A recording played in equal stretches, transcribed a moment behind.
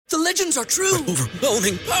The legends are true.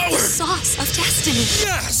 Overwhelming power! Sauce of destiny.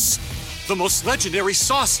 Yes! The most legendary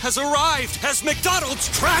sauce has arrived as McDonald's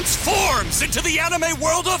transforms into the anime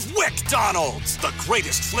world of WickDonald's. The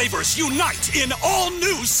greatest flavors unite in all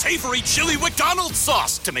new savory chili McDonald's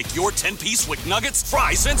sauce to make your 10-piece Wick Nuggets,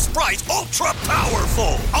 fries, and Sprite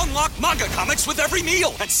ultra-powerful. Unlock manga comics with every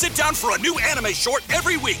meal and sit down for a new anime short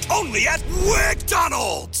every week only at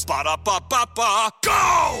WickDonald's. Ba-da-ba-ba-ba,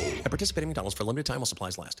 go! At participating McDonald's for a limited time while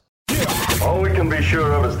supplies last. All we can be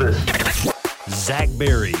sure of is this. Zach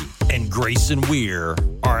Berry and Grayson Weir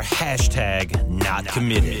are hashtag not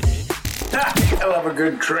committed. I love a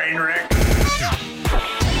good train wreck.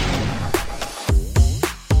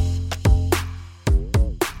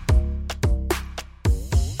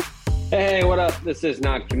 Hey, what up? This is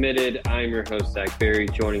Not Committed. I'm your host, Zach Berry.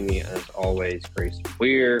 Joining me, as always, Grayson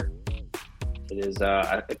Weir. It is.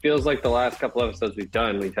 It feels like the last couple episodes we've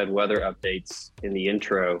done, we've had weather updates in the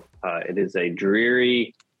intro. It is a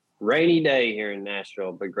dreary, rainy day here in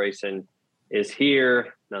Nashville, but Grayson is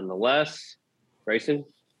here nonetheless. Grayson,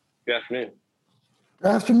 good afternoon.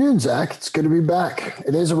 Good afternoon, Zach. It's good to be back.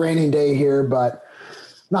 It is a rainy day here, but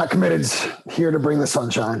Not Committed's here to bring the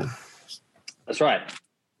sunshine. That's right.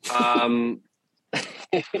 And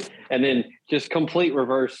then just complete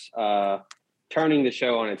reverse, turning the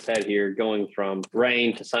show on its head here, going from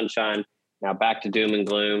rain to sunshine, now back to doom and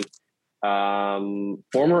gloom.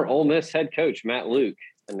 Former Ole Miss head coach Matt Luke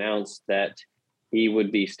announced that he would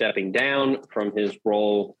be stepping down from his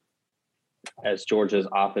role as Georgia's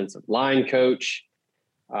offensive line coach.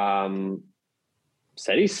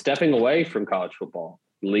 Said he's stepping away from college football.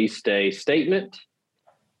 Released a statement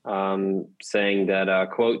saying that,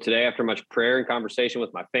 quote, "Today, after much prayer and conversation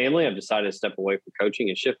with my family, I've decided to step away from coaching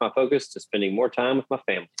and shift my focus to spending more time with my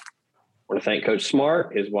family. I want to thank Coach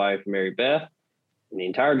Smart, his wife, Mary Beth, and the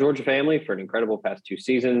entire Georgia family for an incredible past 2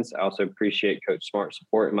 seasons. I also appreciate Coach Smart's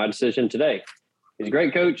support in my decision today. He's a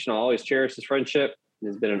great coach, and I'll always cherish his friendship. It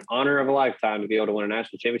has been an honor of a lifetime to be able to win a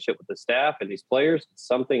national championship with the staff and these players. It's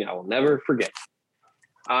something I will never forget."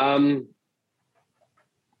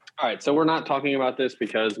 All right, so we're not talking about this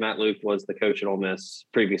because Matt Luke was the coach at Ole Miss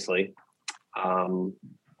previously,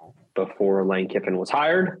 before Lane Kiffin was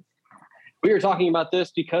hired. We are talking about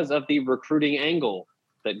this because of the recruiting angle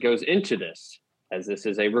that goes into this, as this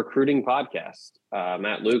is a recruiting podcast.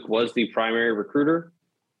 Matt Luke was the primary recruiter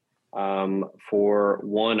for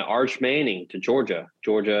one Arch Manning to Georgia.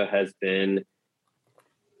 Georgia has been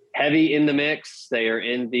heavy in the mix. They are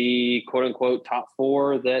in the quote unquote top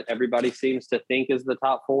 4 that everybody seems to think is the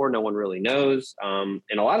top 4. No one really knows. And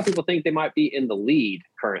a lot of people think they might be in the lead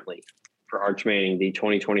currently for Arch Manning, the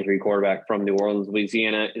 2023 quarterback from New Orleans,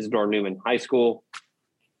 Louisiana, Isidore Newman High School.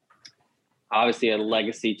 Obviously a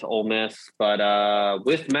legacy to Ole Miss, but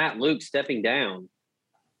with Matt Luke stepping down,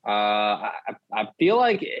 I feel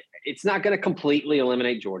like it's not going to completely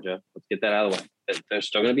eliminate Georgia. Let's get that out of the way. They're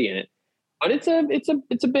still going to be in it. But it's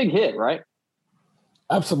a big hit, right?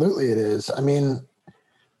 Absolutely it is. I mean,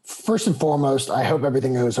 first and foremost, I hope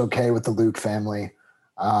everything goes okay with the Luke family.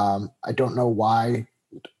 I don't know why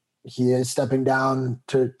he is stepping down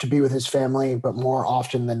to be with his family, but more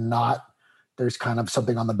often than not, there's kind of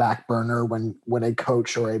something on the back burner when a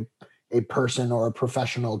coach or a person or a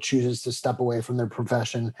professional chooses to step away from their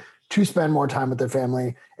profession to spend more time with their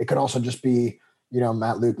family. It could also just be,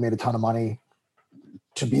 Matt Luke made a ton of money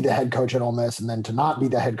to be the head coach at Ole Miss and then to not be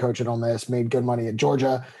the head coach at Ole Miss, made good money at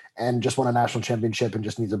Georgia and just won a national championship and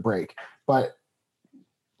just needs a break. But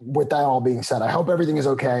with that all being said, I hope everything is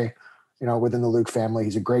okay, within the Luke family.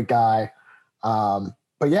 He's a great guy.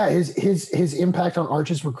 But yeah, his impact on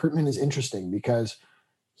Arch's recruitment is interesting because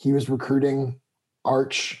he was recruiting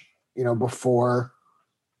Arch, before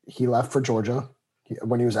he left for Georgia.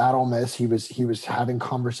 When he was at Ole Miss, he was having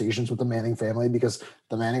conversations with the Manning family because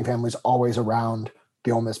the Manning family is always around the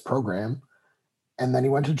Ole Miss program. And then he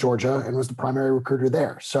went to Georgia and was the primary recruiter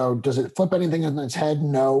there. So does it flip anything in its head?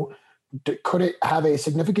 No. Could it have a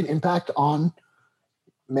significant impact on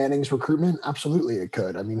Manning's recruitment? Absolutely it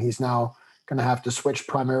could. I mean, he's now going to have to switch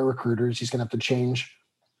primary recruiters. He's going to have to change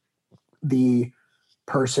the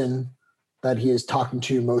person that he is talking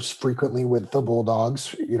to most frequently with the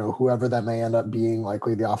Bulldogs. Whoever that may end up being,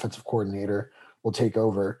 likely the offensive coordinator will take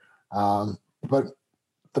over. But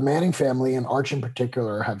the Manning family and Arch in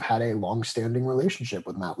particular have had a long-standing relationship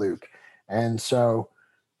with Matt Luke. And so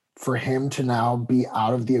for him to now be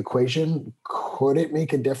out of the equation, could it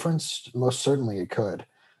make a difference? Most certainly it could.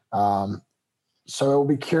 So it will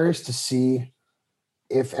be curious to see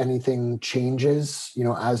if anything changes.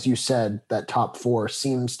 As you said, that top 4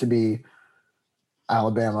 seems to be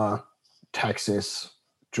Alabama, Texas,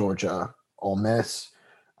 Georgia, Ole Miss.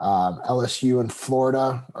 LSU and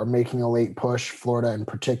Florida are making a late push. Florida in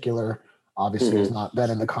particular, obviously, has not been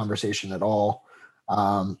in the conversation at all.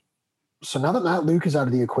 So now that Matt Luke is out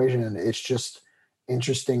of the equation, and it's just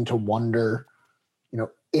interesting to wonder,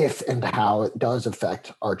 if and how it does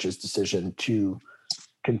affect Arch's decision to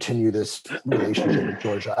continue this relationship with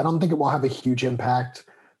Georgia. I don't think it will have a huge impact,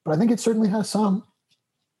 but I think it certainly has some.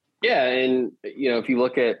 Yeah, and if you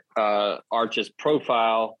look at Arch's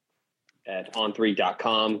profile at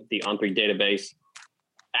on3.com, the On3 database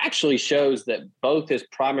actually shows that both his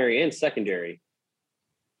primary and secondary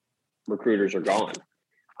recruiters are gone.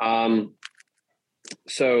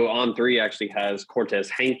 So On3 actually has Cortez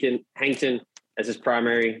Hankton as his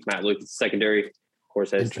primary, Matt Luke is secondary. Of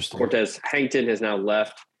course, Cortez Hankton has now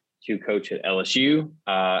left to coach at LSU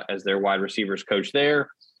as their wide receivers coach there.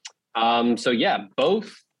 So yeah,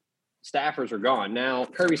 both staffers are gone. Now,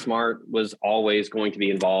 Kirby Smart was always going to be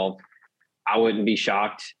involved. I wouldn't be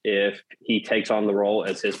shocked if he takes on the role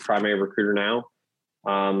as his primary recruiter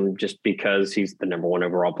now, just because he's the number 1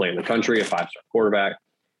 overall player in the country, a 5-star quarterback.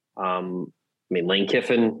 Lane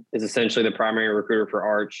Kiffin is essentially the primary recruiter for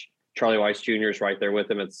Arch. Charlie Weiss Jr. is right there with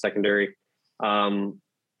him at the secondary.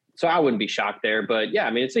 So I wouldn't be shocked there. But yeah,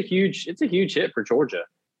 it's a huge hit for Georgia.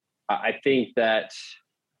 I think that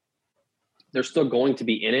they're still going to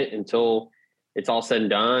be in it until it's all said and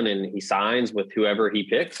done and he signs with whoever he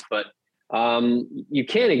picks. But you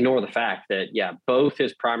can't ignore the fact that, both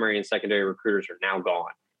his primary and secondary recruiters are now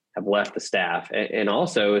gone, have left the staff. And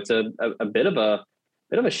also it's a bit of a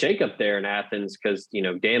shakeup there in Athens because,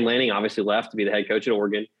 Dan Lanning obviously left to be the head coach at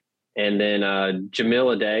Oregon. And then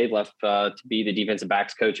Jamil Ade left to be the defensive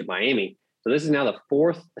backs coach at Miami. So this is now the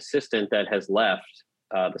 4th assistant that has left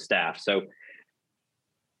the staff. So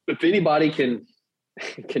if anybody can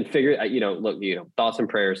figure it, look, thoughts and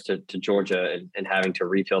prayers to Georgia and having to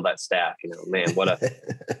refill that staff. Man, what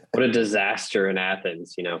a disaster in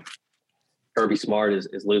Athens. Kirby Smart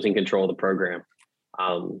is losing control of the program,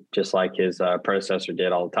 just like his predecessor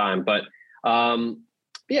did all the time. But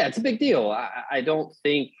yeah, it's a big deal. I don't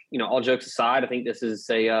think, all jokes aside, I think this is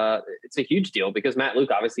it's a huge deal because Matt Luke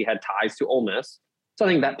obviously had ties to Ole Miss. So I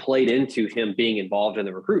think that played into him being involved in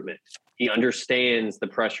the recruitment. He understands the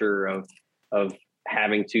pressure of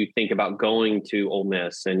having to think about going to Ole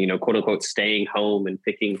Miss and, quote unquote, staying home and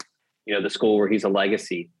picking, the school where he's a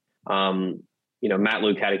legacy. Matt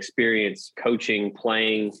Luke had experience coaching,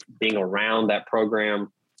 playing, being around that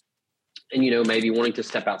program and, maybe wanting to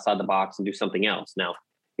step outside the box and do something else. Now,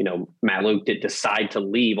 Matt Luke did decide to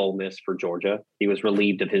leave Ole Miss for Georgia. He was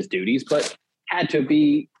relieved of his duties, but had to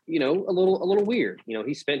be, a little weird.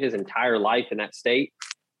 He spent his entire life in that state,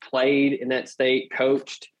 played in that state,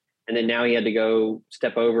 coached, and then now he had to go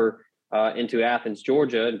step over into Athens,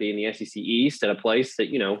 Georgia, and be in the SEC East at a place that,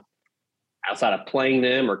 outside of playing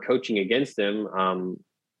them or coaching against them,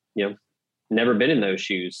 never been in those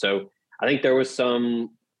shoes. So I think there was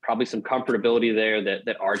probably some comfortability there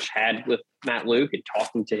that Arch had with Matt Luke and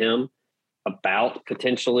talking to him about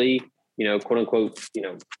potentially, quote unquote,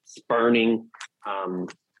 spurning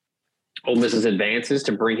Ole Miss's advances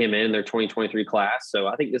to bring him in their 2023 class. So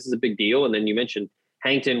I think this is a big deal. And then you mentioned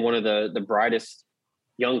Hankton, one of the brightest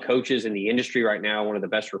young coaches in the industry right now, one of the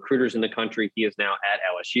best recruiters in the country. He is now at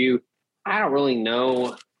LSU. I don't really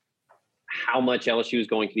know how much LSU is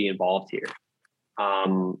going to be involved here.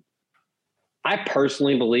 I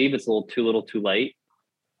personally believe it's a little too late.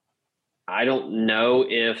 I don't know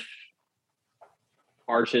if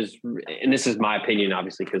Arch's, and this is my opinion,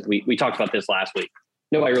 obviously, because we talked about this last week.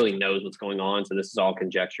 Nobody really knows what's going on, so this is all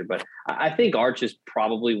conjecture. But I think Arch is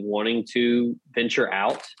probably wanting to venture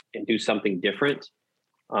out and do something different.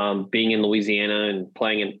 Being in Louisiana and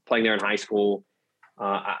playing there in high school,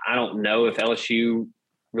 I don't know if LSU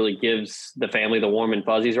really gives the family the warm and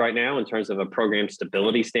fuzzies right now in terms of a program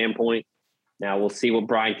stability standpoint. Now we'll see what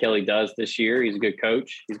Brian Kelly does this year. He's a good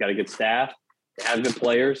coach. He's got a good staff. They have good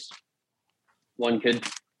players. One could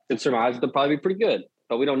surmise they'll probably be pretty good,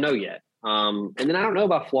 but we don't know yet. And then I don't know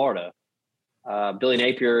about Florida. Billy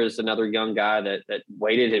Napier is another young guy that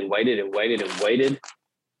waited and waited and waited and waited.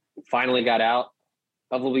 Finally got out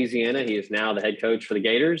of Louisiana. He is now the head coach for the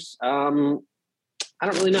Gators. I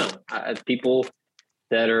don't really know. People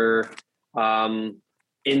that are in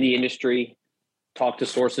the industry talk to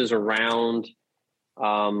sources around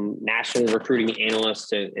national recruiting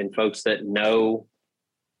analysts and folks that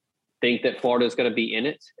think that Florida is going to be in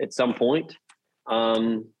it at some point.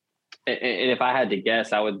 And if I had to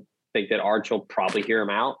guess, I would think that Arch will probably hear him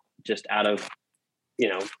out just out of,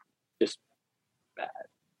 just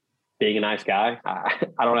being a nice guy.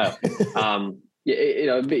 I don't know.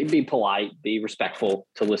 Be polite, be respectful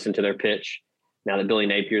to listen to their pitch. now that Billy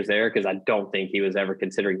Napier's there, because I don't think he was ever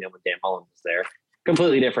considering them when Dan Mullen was there.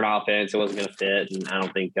 Completely different offense. It wasn't going to fit. And I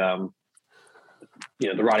don't think,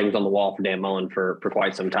 the writing was on the wall for Dan Mullen for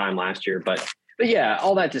quite some time last year. But yeah,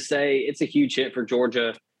 all that to say, it's a huge hit for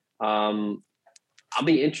Georgia. I'll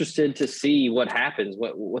be interested to see what happens,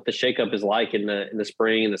 what the shakeup is like in the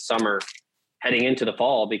spring and the summer heading into the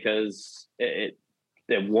fall, because at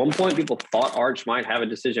one point people thought Arch might have a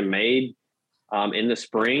decision made in the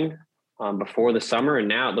spring before the summer. And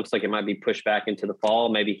now it looks like it might be pushed back into the fall.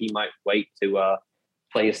 Maybe he might wait to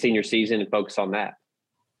play his senior season and focus on that.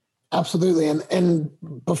 Absolutely. And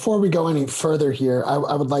before we go any further here,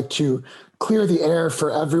 I would like to clear the air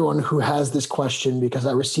for everyone who has this question, because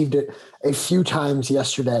I received it a few times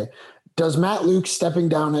yesterday. Does Matt Luke stepping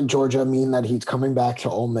down at Georgia mean that he's coming back to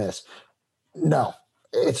Ole Miss? No,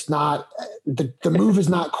 it's not. The move is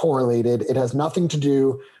not correlated. It has nothing to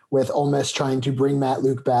do with Ole Miss trying to bring Matt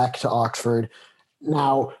Luke back to Oxford.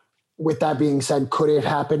 Now, with that being said, could it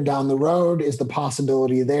happen down the road? Is the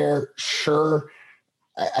possibility there? Sure.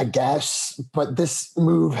 I guess, but this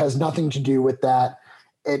move has nothing to do with that.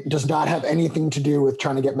 It does not have anything to do with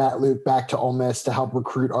trying to get Matt Luke back to Ole Miss to help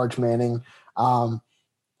recruit Arch Manning. I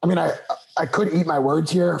could eat my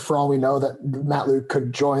words here. For all we know, that Matt Luke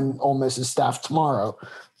could join Ole Miss's staff tomorrow,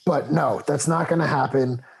 but no, that's not going to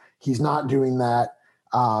happen. He's not doing that.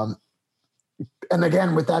 And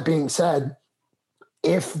again, with that being said,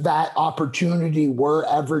 if that opportunity were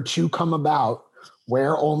ever to come about,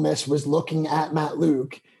 where Ole Miss was looking at Matt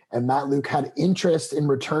Luke and Matt Luke had interest in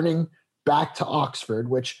returning back to Oxford,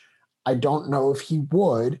 which I don't know if he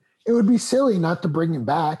would, it would be silly not to bring him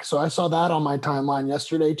back. So I saw that on my timeline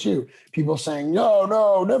yesterday too. People saying,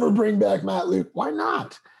 no, never bring back Matt Luke. Why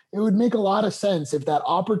not? It would make a lot of sense if that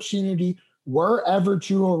opportunity were ever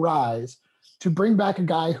to arise to bring back a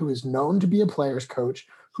guy who is known to be a player's coach,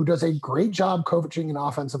 who does a great job coaching an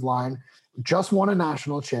offensive line, just won a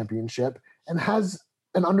national championship, and has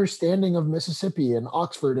an understanding of Mississippi and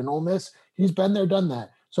Oxford and Ole Miss. He's been there, done that.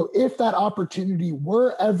 So if that opportunity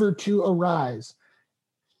were ever to arise,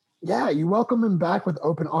 yeah, you welcome him back with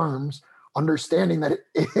open arms, understanding that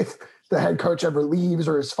if the head coach ever leaves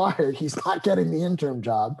or is fired, he's not getting the interim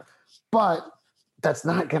job. But that's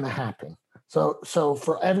not going to happen. So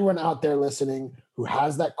for everyone out there listening who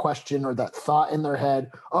has that question or that thought in their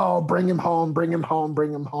head, oh, bring him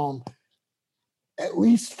home, at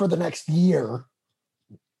least for the next year,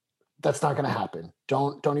 that's not going to happen.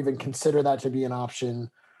 Don't even consider that to be an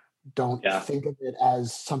option. Don't think of it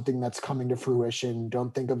as something that's coming to fruition.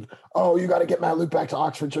 Don't think of, oh, you got to get Matt Luke back to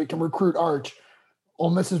Oxford so he can recruit Arch.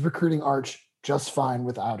 Ole Miss is recruiting Arch just fine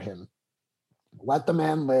without him. Let the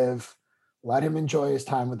man live. Let him enjoy his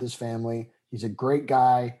time with his family. He's a great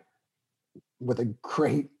guy with a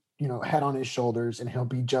great, head on his shoulders, and he'll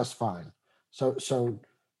be just fine. So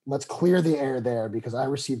let's clear the air there, because I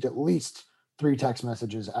received at least 3 text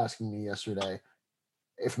messages asking me yesterday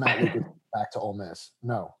if Matt Luke is back to Ole Miss.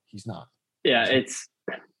 No, he's not. Yeah, it's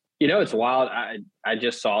wild. I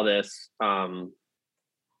just saw this kind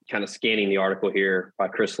of scanning the article here by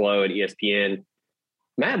Chris Lowe at ESPN.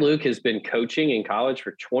 Matt Luke has been coaching in college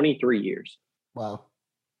for 23 years. Wow.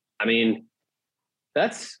 I mean,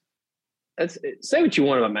 that's say what you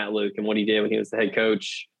want about Matt Luke and what he did when he was the head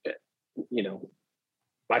coach.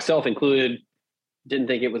 Myself included, didn't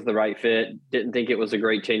think it was the right fit, didn't think it was a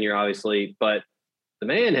great tenure, obviously, but the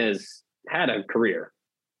man has had a career.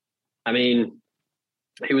 I mean,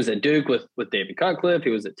 he was at Duke with David Cutcliffe.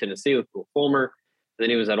 He was at Tennessee with Will Fulmer. Then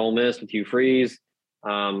he was at Ole Miss with Hugh Freeze.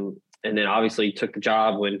 And then obviously took the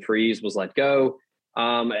job when Freeze was let go.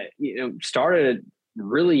 Started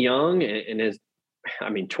really young and is,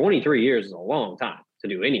 23 years is a long time to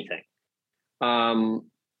do anything.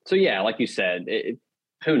 So yeah, like you said,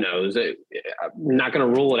 who knows? I'm not going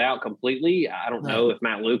to rule it out completely. I don't know if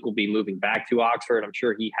Matt Luke will be moving back to Oxford. I'm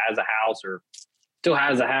sure he has a house or still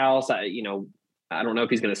has a house. I don't know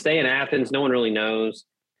if he's going to stay in Athens. No one really knows.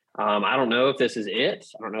 I don't know if this is it.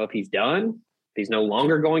 I don't know if he's done, if he's no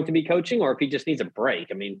longer going to be coaching, or if he just needs a break.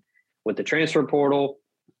 I mean, with the transfer portal,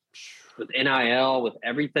 with NIL, with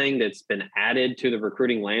everything that's been added to the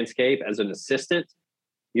recruiting landscape as an assistant,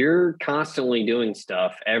 you're constantly doing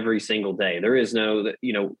stuff every single day. There is no,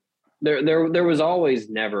 there was always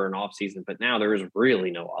never an off season, but now there is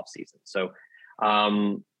really no off season. So,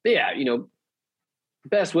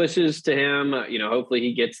 best wishes to him. Hopefully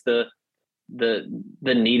he gets the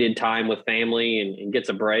needed time with family and gets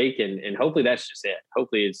a break, and hopefully that's just it.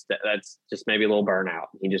 Hopefully that's just maybe a little burnout.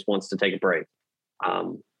 He just wants to take a break.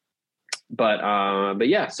 But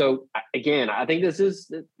yeah. So again, I think this is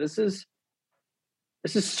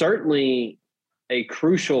certainly a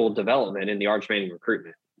crucial development in the Arch Manning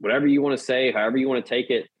recruitment. Whatever you want to say, however you want to take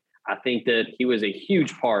it, I think that he was a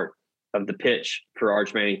huge part of the pitch for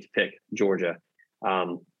Arch Manning to pick Georgia.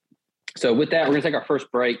 So with that, we're going to take our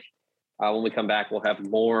first break. When we come back, we'll have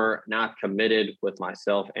more Not Committed with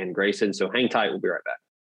myself and Grayson. So hang tight. We'll be right back.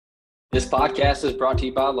 This podcast is brought to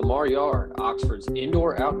you by Lamar Yard, Oxford's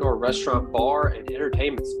indoor-outdoor restaurant, bar, and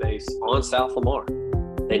entertainment space on South Lamar.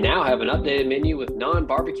 They now have an updated menu with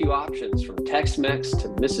non-barbecue options from Tex-Mex to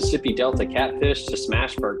Mississippi Delta catfish to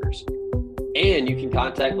smash burgers. And you can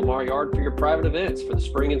contact Lamar Yard for your private events for the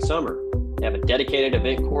spring and summer. They have a dedicated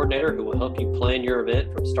event coordinator who will help you plan your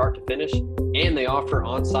event from start to finish, and they offer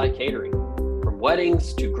on-site catering. From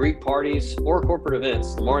weddings to Greek parties or corporate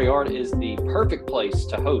events, Lamar Yard is the perfect place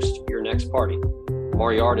to host your next party.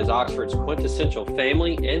 Lamar Yard is Oxford's quintessential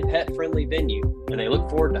family and pet-friendly venue, and they look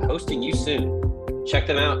forward to hosting you soon. Check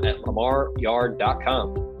them out at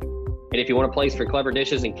lamaryard.com. And if you want a place for clever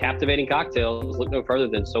dishes and captivating cocktails, look no further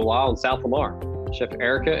than Solal in South Lamar. Chef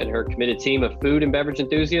Erica and her committed team of food and beverage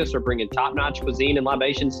enthusiasts are bringing top-notch cuisine and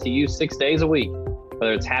libations to you 6 days a week.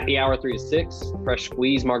 Whether it's happy hour 3 to 6, fresh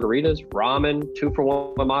squeeze margaritas, ramen,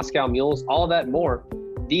 2-for-1 Moscow mules, all of that and more.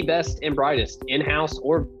 The best and brightest in-house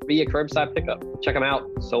or via curbside pickup. Check them out,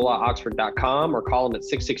 solaoxford.com, or call them at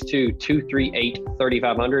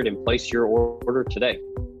 662-238-3500 and place your order today.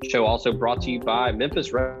 Show also brought to you by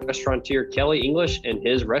Memphis restaurateur Kelly English and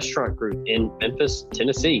his restaurant group in Memphis,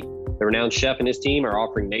 Tennessee. The renowned chef and his team are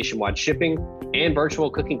offering nationwide shipping and virtual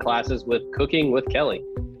cooking classes with Cooking with Kelly.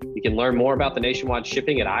 You can learn more about the nationwide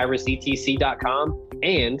shipping at irisetc.com,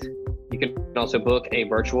 and you can also book a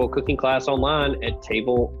virtual cooking class online at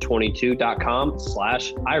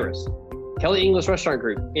table22.com/iris. Kelly English Restaurant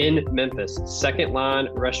Group in Memphis, Second Line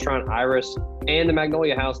Restaurant Iris, and the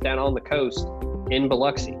Magnolia House down on the coast in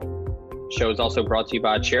Biloxi. The show is also brought to you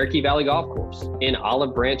by Cherokee Valley Golf Course in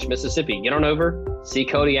Olive Branch, Mississippi. Get on over, see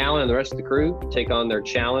Cody Allen and the rest of the crew take on their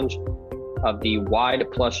challenge of the wide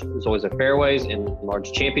plush Zoysia fairways and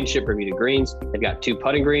large championship Bermuda greens. They've got 2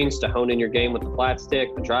 putting greens to hone in your game with the flat stick,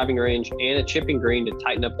 a driving range, and a chipping green to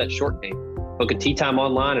tighten up that short game. Book a tee time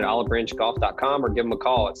online at olivebranchgolf.com or give them a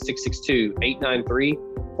call at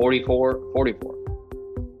 662-893-4444.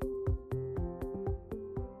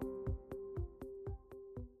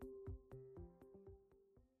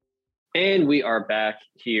 And we are back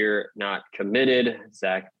here, Not Committed.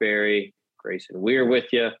 Zach Berry, Grayson Weir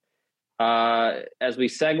with you. As we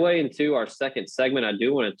segue into our second segment, I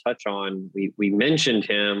do want to touch on, we mentioned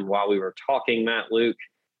him while we were talking, Matt Luke,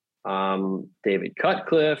 David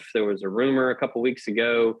Cutcliffe. There was a rumor a couple weeks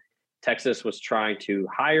ago, Texas was trying to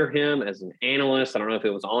hire him as an analyst. I don't know if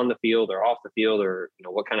it was on the field or off the field, or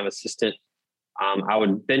what kind of assistant. I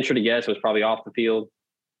would venture to guess it was probably off the field.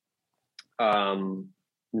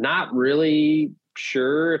 Not really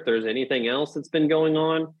sure if there's anything else that's been going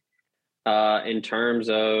on in terms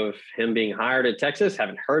of him being hired at Texas.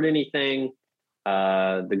 Haven't heard anything.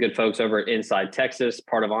 The good folks over at Inside Texas,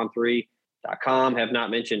 part of On3.com, have not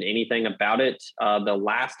mentioned anything about it. The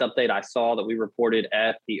last update I saw that we reported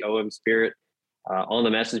at the OM Spirit on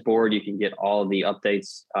the message board, you can get all of the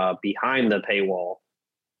updates behind the paywall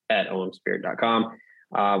at omspirit.com,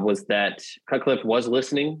 was that Cutcliffe was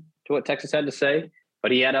listening to what Texas had to say,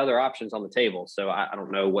 but he had other options on the table. So I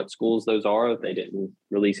don't know what schools those are. They didn't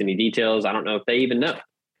release any details. I don't know if they even know.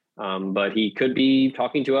 But he could be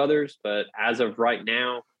talking to others. But as of right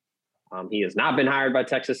now, he has not been hired by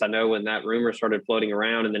Texas. I know when that rumor started floating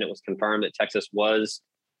around and then it was confirmed that Texas was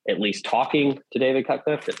at least talking to David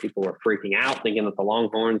Cutcliffe, that people were freaking out, thinking that the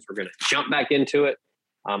Longhorns were going to jump back into it.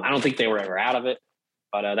 I don't think they were ever out of it,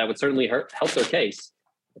 but that would certainly help their case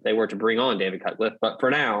if they were to bring on David Cutcliffe. But for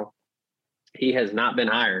now, he has not been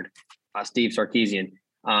hired by Steve Sarkisian.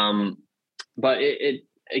 But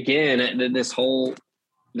this whole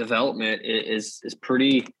development is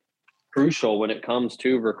pretty crucial when it comes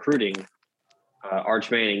to recruiting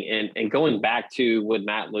Arch Manning. And going back to, would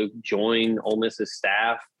Matt Luke join Ole Miss's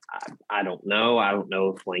staff? I don't know. I don't know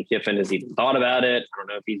if Lane Kiffin has even thought about it. I don't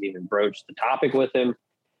know if he's even broached the topic with him.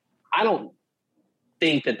 I don't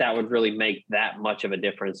think that would really make that much of a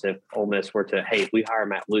difference if Ole Miss were to, hey, if we hire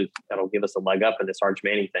Matt Luke, that'll give us a leg up in this Arch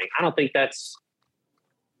Manning thing. I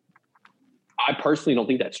personally don't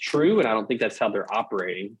think that's true, and I don't think that's how they're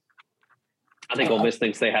operating. I think Ole Miss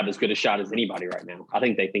thinks they have as good a shot as anybody right now. I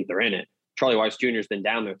think they think they're in it. Charlie Weiss Jr. has been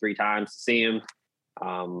down there 3 times to see him.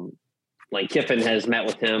 Lane Kiffin has met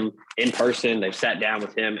with him in person. They've sat down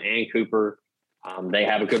with him and Cooper. They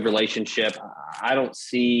have a good relationship. I don't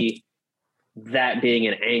see that being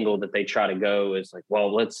an angle that they try to go is like,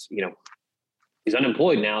 well, let's he's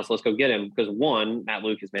unemployed now, so let's go get him. Because one, Matt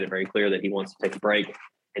Luke has made it very clear that he wants to take a break.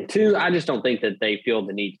 And two, I just don't think that they feel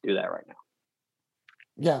the need to do that right now.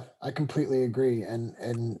 Yeah, I completely agree.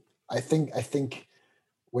 And I think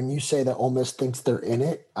when you say that Ole Miss thinks they're in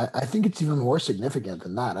it, I think it's even more significant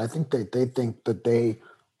than that. I think they think that they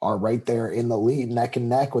are right there in the lead, neck and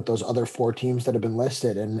neck with those other 4 teams that have been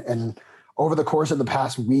listed. And over the course of the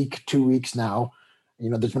past week, 2 weeks now,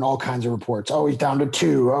 there's been all kinds of reports. Oh, he's down to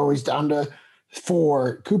 2. Oh, he's down to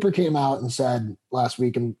 4. Cooper came out and said last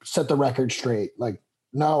week and set the record straight. Like,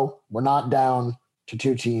 no, we're not down to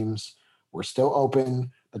 2 teams. We're still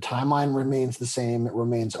open. The timeline remains the same. It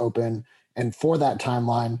remains open. And for that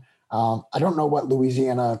timeline, I don't know what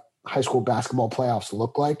Louisiana high school basketball playoffs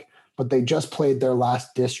look like, but they just played their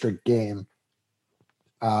last district game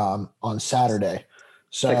on Saturday.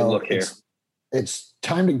 So take a look here. It's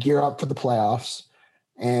time to gear up for the playoffs.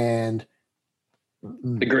 And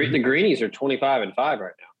the Greenies are 25-5 right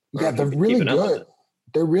now. Yeah, they're really good.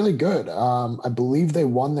 They're really good. I believe they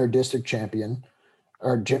won their district championship.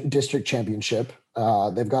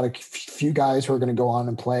 They've got a few guys who are going to go on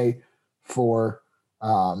and play for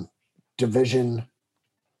Division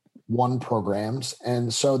I programs.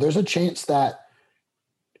 And so there's a chance that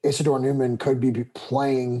Isidore Newman could be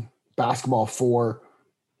playing basketball for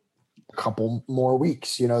a couple more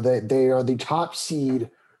weeks. They are the top seed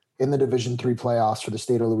in the Division III playoffs for the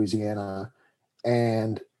state of Louisiana.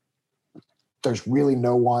 And there's really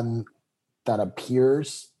no one that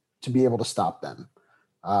appears to be able to stop them.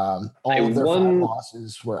 All of their 5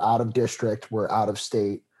 losses were out of district, were out of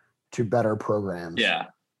state to better programs. Yeah.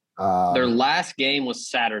 Their last game was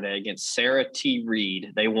Saturday against Sarah T.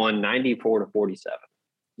 Reed. They won 94-47.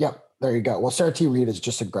 Yep. There you go. Well, Sarah T. Reed is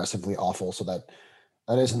just aggressively awful. So that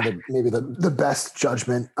isn't maybe the best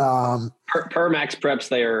judgment. Per Max Preps,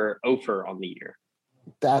 they are 0 on the year.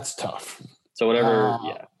 That's tough. So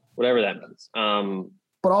whatever that means.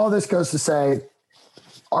 But all of this goes to say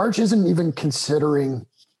Arch isn't even considering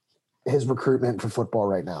his recruitment for football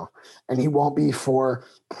right now. And he won't be for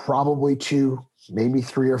probably 2, maybe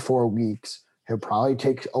 3 or 4 weeks. He'll probably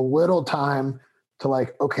take a little time to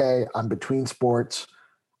okay, I'm between sports.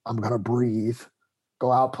 I'm going to breathe,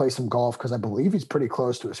 go out, play some golf. Cause I believe he's pretty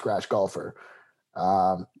close to a scratch golfer.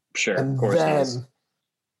 Sure. And of course then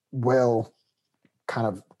will kind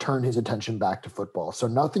of turn his attention back to football. So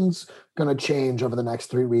nothing's going to change over the next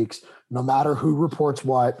 3 weeks, no matter who reports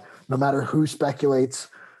what, no matter who speculates,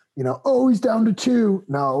 oh, he's down to 2.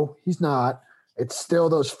 No, he's not. It's still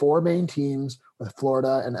those 4 main teams with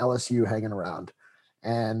Florida and LSU hanging around.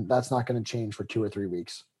 And that's not going to change for 2 or 3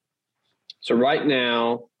 weeks. So right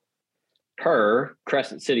now, per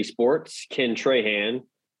Crescent City Sports, Ken Trahan,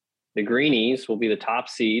 the Greenies will be the top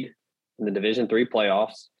seed in the Division III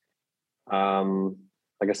playoffs.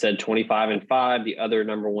 Like I said, 25-5. The other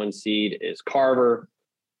number 1 seed is Carver.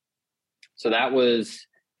 So that was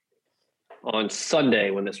on Sunday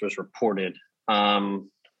when this was reported. Trying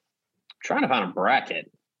to find a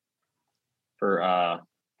bracket for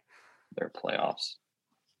their playoffs.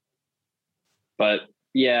 But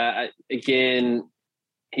yeah, again,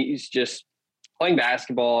 he's just playing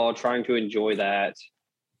basketball, trying to enjoy that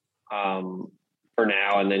for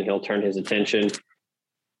now, and then he'll turn his attention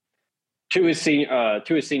to his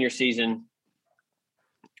senior season.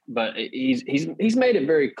 But he's made it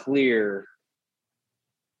very clear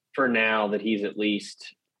for now that he's at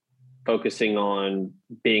least focusing on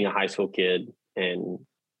being a high school kid and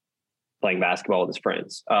playing basketball with his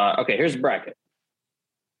friends. Okay, here's the bracket.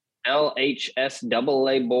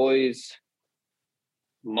 LHSAA boys,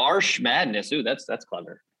 Marsh Madness. Ooh, that's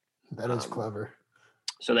clever. That is clever.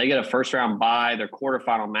 So they get a first round bye. Their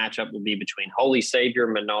quarterfinal matchup will be between Holy Savior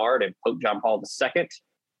Menard and Pope John Paul II.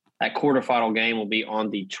 That quarterfinal game will be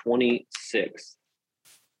on the 26th.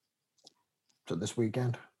 So this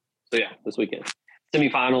weekend? So yeah, this weekend.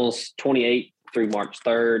 Semifinals 28th through March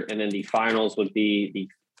 3rd, and then the finals would be the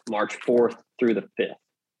March 4th through the 5th.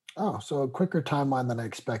 Oh, so a quicker timeline than I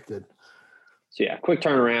expected. So yeah, quick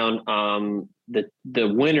turnaround. The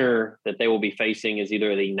winner that they will be facing is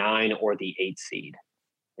either the 9 or the 8 seed.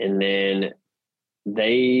 And then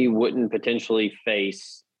they wouldn't potentially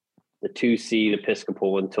face the 2 seed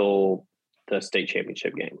Episcopal until the state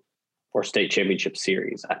championship game or state championship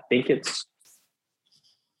series. I think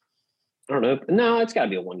I don't know. No, it's got to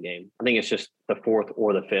be a 1 game. I think it's just the 4th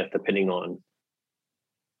or the 5th, depending on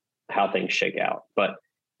how things shake out. But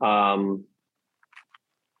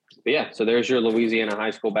yeah, so there's your Louisiana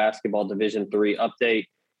high school basketball Division III update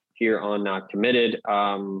here on Not Committed.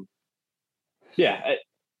 Yeah,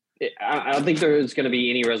 I don't think there's going to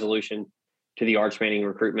be any resolution to the Arch Manning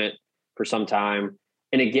recruitment for some time.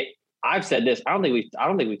 And again, I've said this. I don't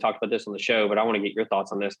think we talked about this on the show, but I want to get your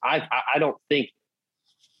thoughts on this. I don't think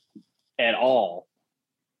at all.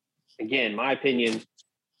 Again, my opinion.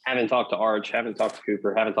 Haven't talked to Arch. Haven't talked to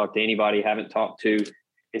Cooper. Haven't talked to anybody. Haven't talked to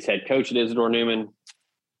his head coach at Isidore Newman.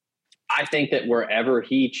 I think that wherever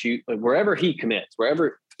he commits,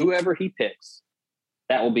 whoever he picks,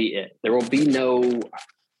 that will be it. There will be no,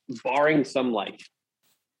 barring some like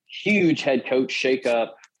huge head coach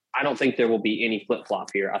shakeup. I don't think there will be any flip flop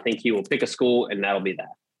here. I think he will pick a school, and that'll be that.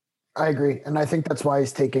 I agree, and I think that's why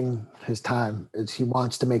he's taking his time. Is he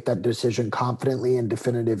wants to make that decision confidently and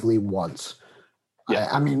definitively once. Yeah.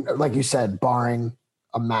 I mean, like you said, barring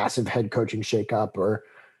a massive head coaching shakeup or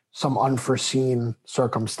some unforeseen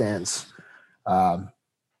circumstance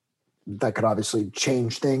that could obviously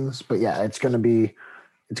change things. But yeah, it's going to be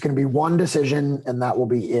one decision, and that will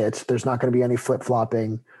be it. There's not going to be any flip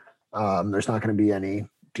flopping. There's not going to be any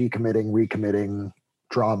decommitting, recommitting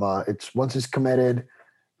drama. It's once he's committed,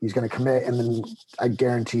 he's going to commit, and then I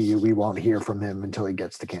guarantee you we won't hear from him until he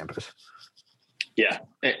gets to campus. Yeah,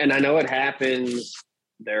 and I know it happens.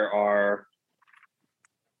 There are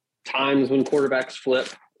times when quarterbacks flip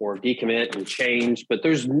or decommit and change, but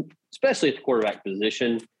there's, especially at the quarterback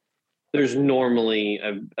position, there's normally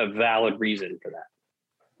a valid reason for that.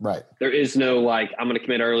 Right. There is no like, I'm going to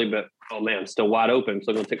commit early, but oh man, I'm still wide open,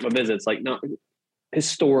 so I'm going to take my visits. Like, no,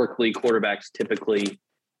 historically, quarterbacks typically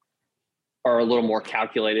are a little more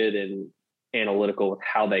calculated and analytical with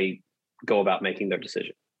how they go about making their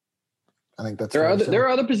decision. I think that's there are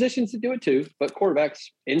other positions that do it too, but quarterbacks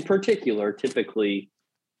in particular typically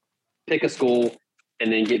pick a school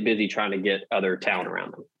and then get busy trying to get other talent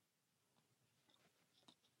around them.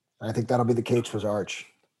 I think that'll be the case with Arch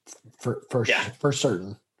for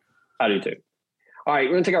certain. I do too. All right,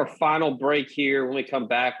 we're going to take our final break here. When we come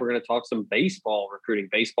back, we're going to talk some baseball recruiting.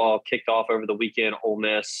 Baseball kicked off over the weekend. Ole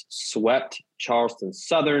Miss swept Charleston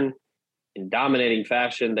Southern in dominating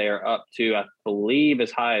fashion. They are up to, I believe,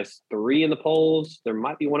 as high as 3 in the polls. There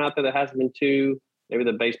might be one out there that hasn't been 2, maybe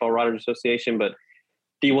the Baseball Writers Association, but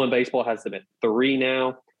D1 Baseball has them at 3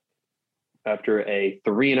 now after a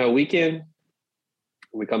 3-0 weekend.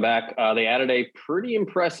 When we come back, they added a pretty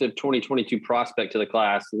impressive 2022 prospect to the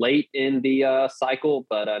class late in the cycle,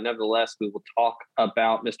 but nevertheless, we will talk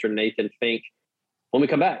about Mr. Nathan Fink when we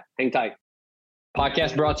come back. Hang tight.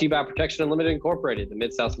 Podcast brought to you by Protection Unlimited Incorporated, the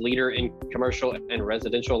Mid-South's leader in commercial and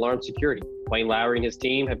residential alarm security. Wayne Lowry and his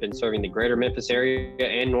team have been serving the greater Memphis area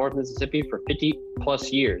and North Mississippi for 50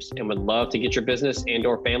 plus years and would love to get your business and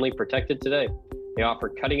or family protected today. They offer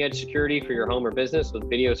cutting-edge security for your home or business with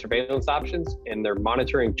video surveillance options, and they're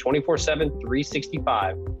monitoring 24/7,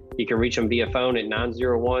 365. You can reach them via phone at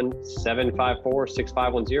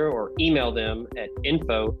 901-754-6510 or email them at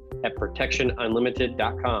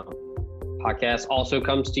info@protectionunlimited.com. Podcast also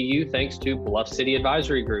comes to you thanks to Bluff City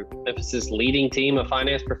Advisory Group, Memphis's leading team of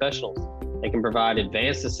finance professionals. They can provide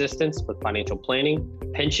advanced assistance with financial planning,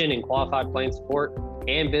 pension and qualified plan support,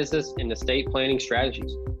 and business and estate planning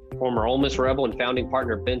strategies. Former Ole Miss Rebel and founding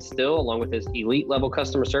partner Ben Still, along with his elite-level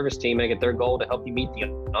customer service team, make it their goal to help you meet the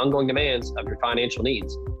ongoing demands of your financial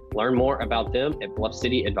needs. Learn more about them at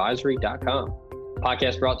bluffcityadvisory.com.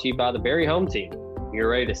 Podcast brought to you by the Berry Home Team. You're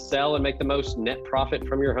ready to sell and make the most net profit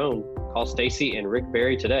from your home. Call Stacy and Rick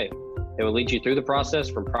Berry today. They will lead you through the process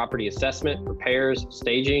from property assessment, repairs,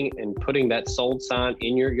 staging, and putting that sold sign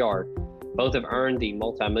in your yard. Both have earned the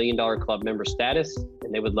multi-million-dollar club member status,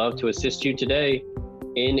 and they would love to assist you today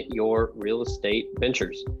in your real estate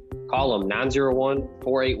ventures. Call them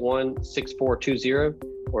 901-481-6420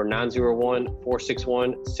 or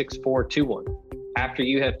 901-461-6421. After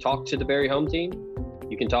you have talked to the Berry Home Team,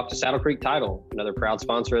 you can talk to Saddle Creek Title, another proud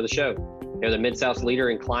sponsor of the show. They're the Mid-South's leader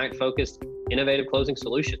in client-focused, innovative closing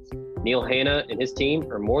solutions. Neil Hanna and his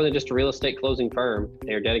team are more than just a real estate closing firm.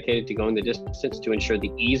 They are dedicated to going the distance to ensure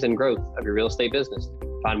the ease and growth of your real estate business.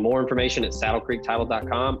 Find more information at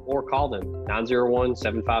saddlecreektitle.com or call them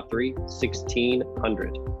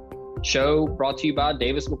 901-753-1600. Show brought to you by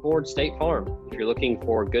Davis McCord State Farm. If you're looking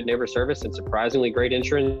for good neighbor service and surprisingly great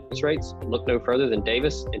insurance rates, look no further than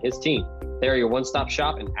Davis and his team. They are your one-stop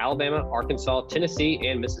shop in Alabama, Arkansas, Tennessee,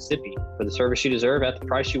 and Mississippi for the service you deserve at the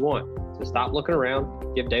price you want. So stop looking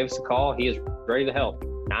around. Give Davis a call. He is ready to help.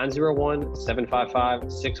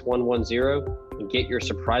 901-755-6110 and get your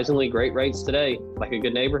surprisingly great rates today. Like a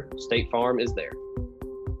good neighbor, State Farm is there.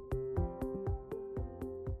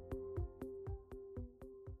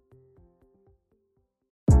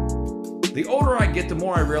 The older I get, the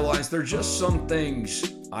more I realize there are just some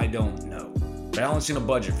things I don't know. Balancing a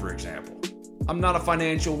budget, for example. I'm not a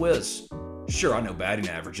financial whiz. Sure, I know batting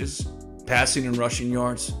averages, passing and rushing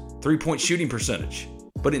yards, 3-point shooting percentage.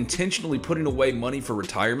 but intentionally putting away money for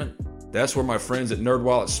retirement? That's where my friends at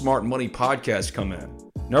NerdWallet's Smart Money Podcast come in.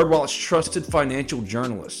 NerdWallet's trusted financial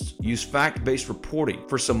journalists use fact-based reporting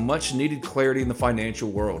for some much-needed clarity in the financial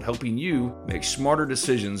world, helping you make smarter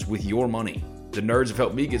decisions with your money. The nerds have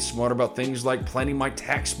helped me get smart about things like planning my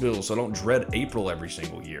tax bill so I don't dread April every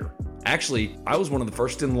single year. Actually, I was one of the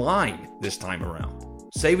first in line this time around.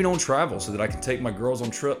 Saving on travel so that I can take my girls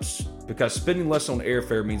on trips, because spending less on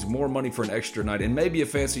airfare means more money for an extra night and maybe a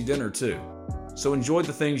fancy dinner too. So enjoy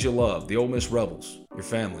the things you love, the Ole Miss Rebels, your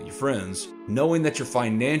family, your friends, knowing that your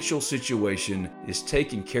financial situation is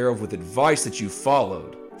taken care of with advice that you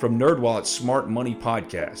followed from NerdWallet's Smart Money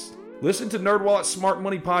Podcast. Listen to NerdWallet's Smart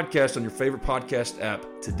Money Podcast on your favorite podcast app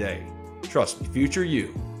today. Trust me, future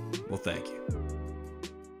you will thank you.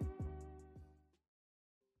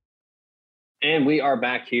 And we are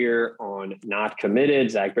back here on Not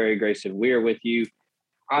Committed. Zach Berry, Grayson Weir with you.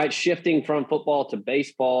 All right, shifting from football to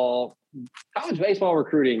baseball. College baseball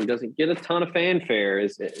recruiting doesn't get a ton of fanfare.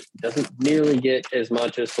 It doesn't nearly get as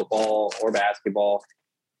much as football or basketball.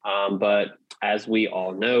 But as we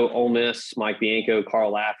all know, Ole Miss, Mike Bianco,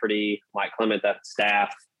 Carl Lafferty, Mike Clement, that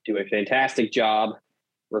staff do a fantastic job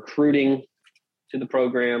recruiting to the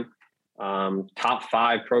program. Top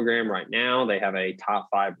 5 program right now. They have a top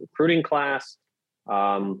 5 recruiting class.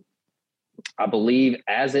 I believe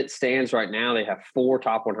as it stands right now, they have 4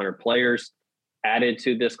 top 100 players added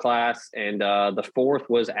to this class. And the 4th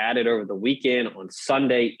was added over the weekend on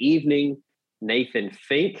Sunday evening. Nathan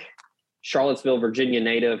Fink, Charlottesville, Virginia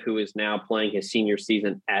native, who is now playing his senior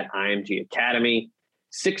season at IMG Academy.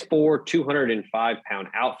 6'4", 205-pound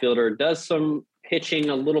outfielder, does some pitching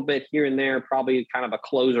a little bit here and there, probably kind of a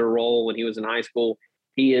closer role when he was in high school.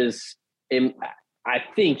 I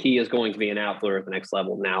think he is going to be an outfielder at the next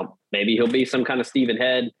level. Now, maybe he'll be some kind of Stephen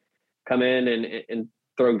Head, come in and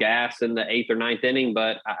throw gas in the 8th or 9th inning,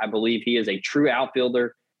 but I believe he is a true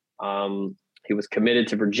outfielder. He was committed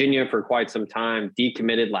to Virginia for quite some time,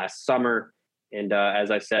 decommitted last summer, and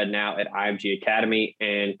as I said, now at IMG Academy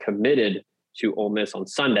and committed to Ole Miss on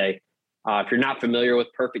Sunday. If you're not familiar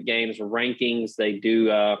with Perfect Games rankings, they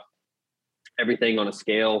do everything on a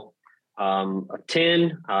scale of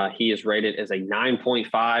 10. He is rated as a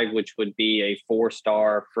 9.5, which would be a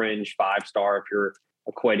 4-star fringe 5-star if you're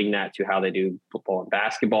equating that to how they do football and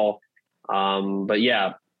basketball. But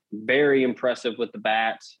yeah, very impressive with the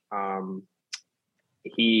bat.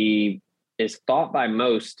 He is thought by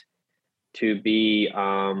most to be,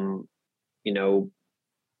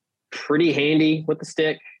 pretty handy with the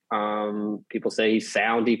stick. People say he's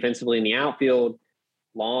sound defensively in the outfield,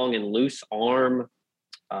 long and loose arm,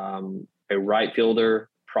 a right fielder,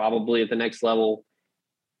 probably at the next level,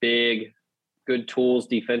 big, good tools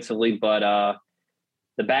defensively, but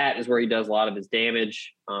the bat is where he does a lot of his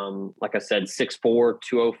damage. Like I said, 6'4",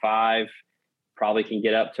 205, probably can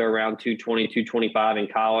get up to around 220, 225 in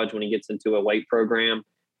college when he gets into a weight program.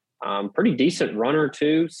 Pretty decent runner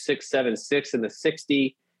too, 6'7", in the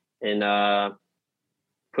 60, and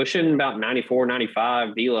pushing about 94, 95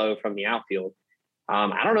 velo from the outfield.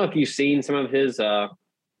 I don't know if you've seen some of his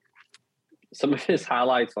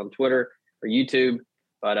highlights on Twitter or YouTube,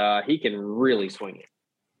 but he can really swing it.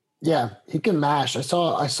 Yeah, he can mash. I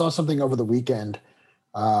saw something over the weekend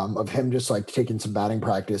of him just like taking some batting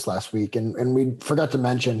practice last week, and we forgot to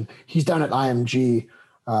mention he's down at IMG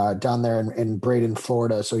down there in Braden,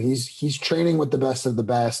 Florida. So he's training with the best of the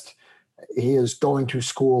best. He is going to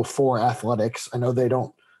school for athletics. I know they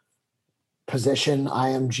don't position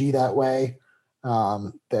IMG that way.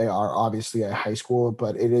 They are obviously a high school,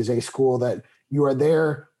 but it is a school that you are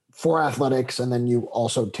there for athletics, and then you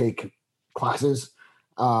also take classes.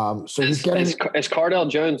 So he's getting, as Cardell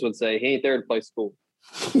Jones would say, he ain't there to play school.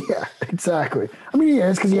 Yeah, exactly. I mean, he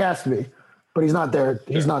is because he has to be, but he's not there.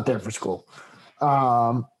 He's not there for school.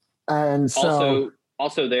 And so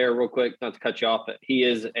also there real quick, not to cut you off, but he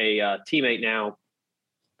is a teammate now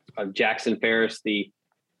of Jackson Ferris, the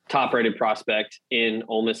top-rated prospect in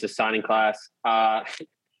Ole Miss's signing class.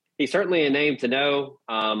 He's certainly a name to know,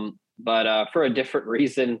 but for a different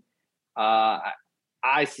reason.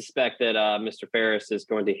 I suspect that Mr. Ferris is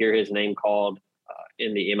going to hear his name called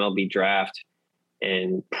in the MLB draft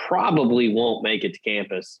and probably won't make it to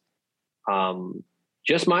campus.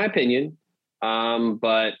 Just my opinion,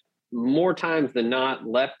 but more times than not,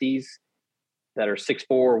 lefties that are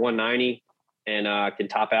 6'4", 190 and can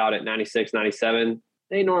top out at 96, 97,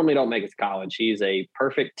 they normally don't make it to college. He's a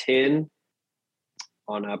perfect 10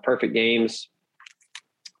 on Perfect Games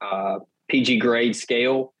PG grade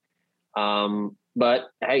scale. But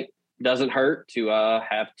hey, doesn't hurt to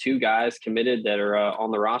have 2 guys committed that are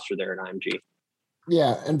on the roster there at IMG.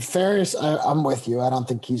 Yeah, and Ferris, I'm with you. I don't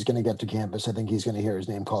think he's going to get to campus. I think he's going to hear his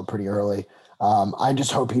name called pretty early. I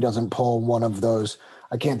just hope he doesn't pull one of those.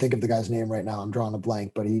 I can't think of the guy's name right now. I'm drawing a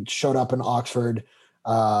blank, but he showed up in Oxford,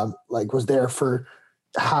 was there for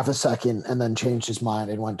half a second and then changed his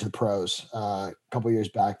mind and went to the pros a couple years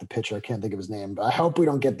back. The pitcher, I can't think of his name, but I hope we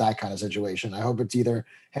don't get that kind of situation. I hope it's either,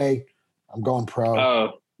 hey, I'm going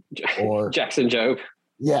pro, or Jackson Jobe.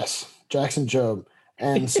 Yes, Jackson Jobe.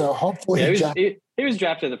 And so hopefully he was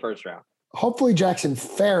drafted in the first round. Hopefully Jackson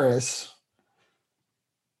Ferris.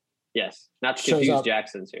 Yes, not to confuse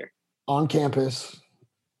Jackson's here. On campus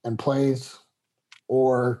and plays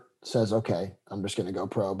or says, okay, I'm just going to go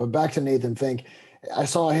pro. But back to Nathan Fink. I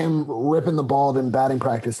saw him ripping the ball in batting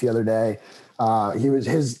practice the other day.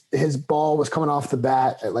 His ball was coming off the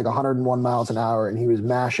bat at like 101 miles an hour, and he was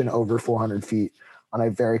mashing over 400 feet on a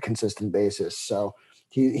very consistent basis. So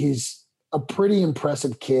he's a pretty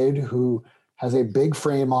impressive kid who has a big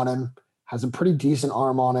frame on him, has a pretty decent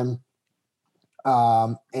arm on him,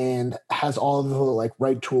 and has all of the like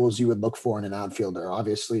right tools you would look for in an outfielder.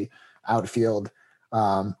 Obviously, outfield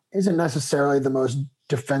isn't necessarily the most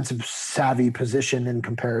defensive savvy position in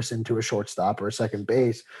comparison to a shortstop or a second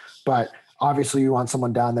base, but obviously you want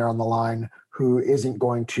someone down there on the line who isn't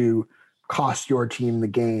going to cost your team the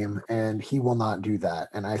game, and he will not do that.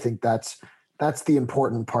 And I think that's the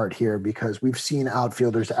important part here, because we've seen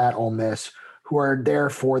outfielders at Ole Miss who are there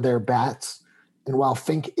for their bats. And while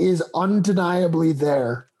Fink is undeniably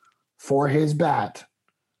there for his bat,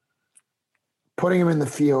 putting him in the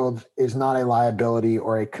field is not a liability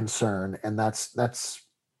or a concern. And that's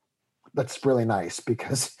really nice,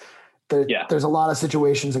 because there's a lot of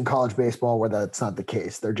situations in college baseball where that's not the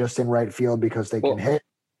case. They're just in right field because they can hit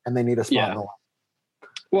and they need a spot in the line.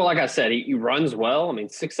 Well, like I said, he runs well. I mean,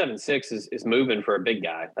 6'7" is moving for a big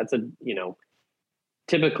guy. That's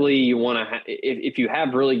typically you want to if you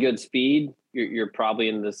have really good speed, you're probably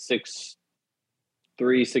in the 6'3",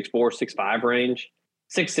 6'4", 6'5" range.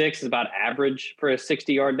 6'6" is about average for a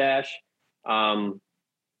 60-yard dash.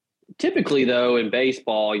 Typically, though, in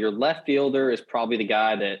baseball, your left fielder is probably the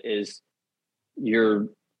guy that is your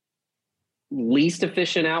least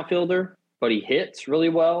efficient outfielder, but he hits really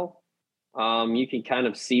well. You can kind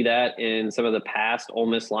of see that in some of the past Ole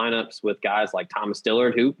Miss lineups with guys like Thomas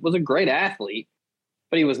Dillard, who was a great athlete,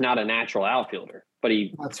 but he was not a natural outfielder. But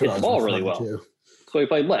he hit the ball really well. So he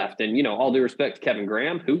played left. And, all due respect to Kevin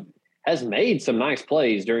Graham, who has made some nice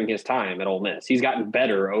plays during his time at Ole Miss. He's gotten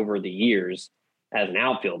better over the years as an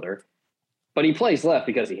outfielder, but he plays left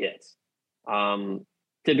because he hits.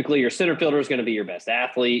 Typically, your center fielder is going to be your best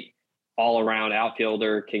athlete. All-around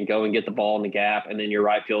outfielder can go and get the ball in the gap, and then your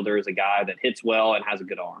right fielder is a guy that hits well and has a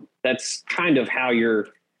good arm. That's kind of how you're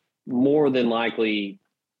more than likely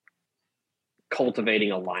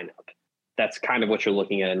cultivating a lineup. That's kind of what you're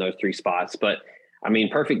looking at in those three spots. But, I mean,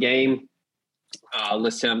 perfect game.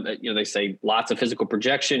 List him, they say lots of physical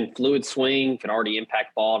projection, fluid swing, can already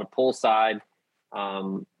impact ball to pull side.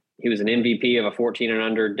 He was an MVP of a 14 and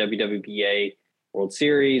under WWBA World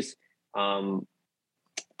Series.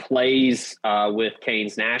 Plays with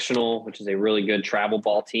Canes National, which is a really good travel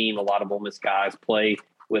ball team. A lot of Ole Miss guys play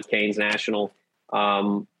with Canes National.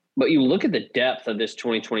 But you look at the depth of this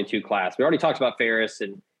 2022 class. We already talked about Ferris,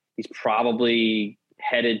 and he's probably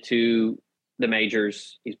headed to the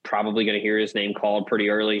majors. He's probably going to hear his name called pretty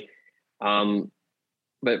early.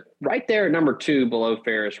 But right there at number 2 below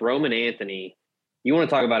Ferris, Roman Anthony, you want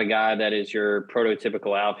to talk about a guy that is your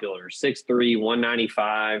prototypical outfielder, 6'3",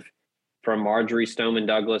 195, from Marjorie Stoneman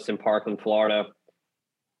Douglas in Parkland, Florida.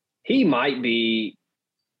 He might be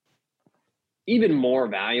even more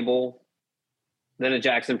valuable than a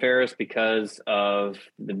Jackson Ferris because of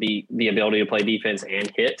the ability to play defense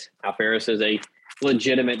and hit. Now, Ferris is a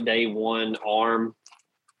legitimate day one arm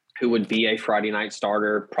who would be a Friday night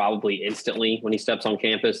starter probably instantly when he steps on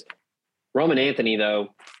campus. Roman Anthony, though,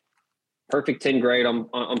 perfect 10 grade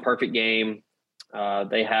on perfect game.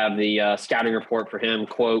 They have the scouting report for him,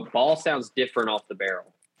 quote, ball sounds different off the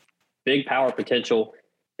barrel. Big power potential,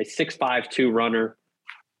 a 6'5" runner,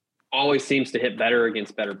 always seems to hit better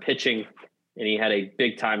against better pitching. And he had a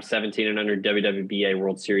big time 17 and under WWBA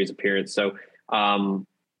World Series appearance. So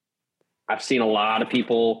I've seen a lot of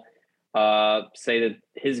people say that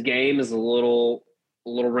his game is a little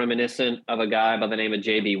reminiscent of a guy by the name of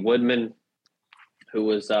J.B. Woodman, who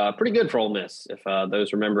was pretty good for Ole Miss, if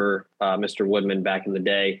those remember Mr. Woodman back in the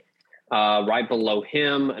day. Right below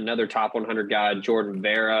him, another top 100 guy, Jordan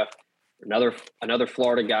Vera, another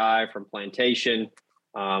Florida guy from Plantation.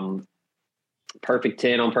 Perfect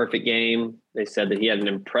 10 on perfect game. They said that he had an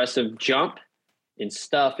impressive jump in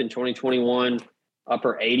stuff in 2021.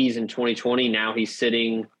 upper 80s in 2020. Now he's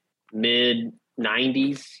sitting mid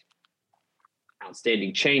 90s.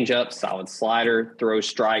 Outstanding changeup, solid slider, throws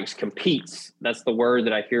strikes, competes. That's the word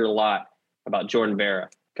that I hear a lot about Jordan Vera.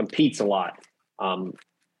 Competes a lot.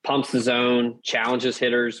 Pumps the zone, challenges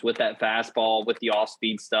hitters with that fastball, with the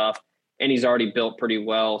off-speed stuff. And he's already built pretty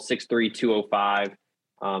well, 6'3", 205.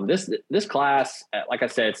 This class, like I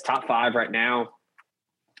said, it's top 5 right now.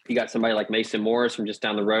 You got somebody like Mason Morris from just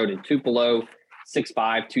down the road in Tupelo, 6'5",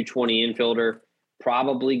 220 infielder.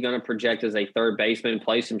 Probably going to project as a third baseman,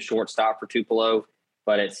 play some shortstop for Tupelo,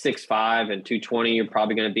 but at 6'5" and 220, you're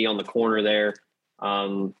probably going to be on the corner there.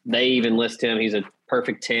 They even list him. He's a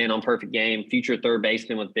perfect 10 on perfect game, future third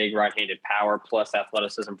baseman with big right-handed power plus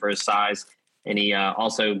athleticism for his size. And he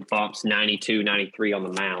also bumps 92, 93 on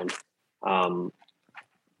the mound.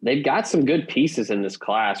 They've got some good pieces in this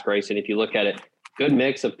class, Grayson. If you look at it, good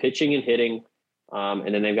mix of pitching and hitting.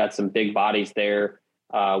 And then they've got some big bodies there.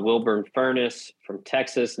 Wilburn Furness from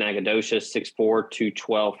Texas, Nacogdoches, 6'4",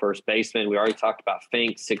 212 first baseman. We already talked about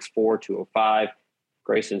Fink, 6'4", 205.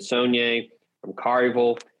 Grayson Saunier from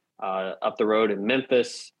Collierville, up the road in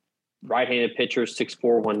Memphis. Right-handed pitcher,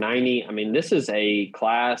 6'4", 190. I mean, this is a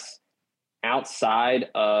class outside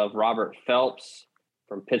of Robert Phelps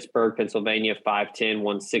from Pittsburgh, Pennsylvania, 5'10",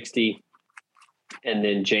 160. And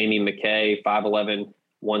then Jamie McKay, 5'11",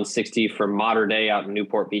 160 from Mater Dei out in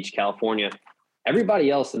Newport Beach, California. Everybody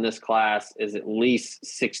else in this class is at least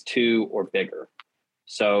 6'2" or bigger.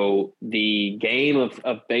 So the game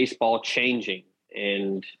of baseball changing,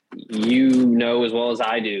 and you know as well as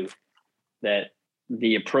I do that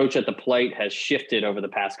the approach at the plate has shifted over the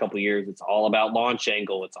past couple of years. It's all about launch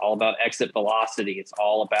angle. It's all about exit velocity. It's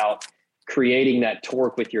all about creating that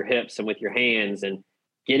torque with your hips and with your hands and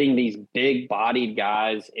getting these big-bodied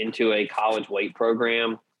guys into a college weight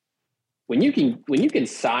program. When you can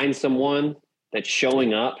sign someone that's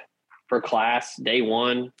showing up for class day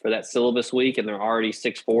one for that syllabus week and they're already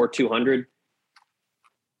 6'4", 200,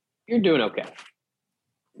 you're doing okay.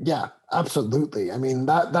 Yeah, absolutely. I mean,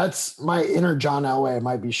 that's my inner John Elway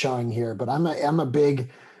might be showing here, but I'm a big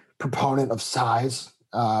proponent of size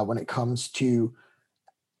when it comes to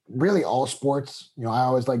really all sports. You know, I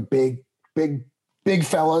always like big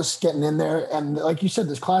fellows getting in there. And like you said,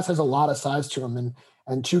 this class has a lot of size to them.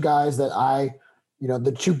 And two guys that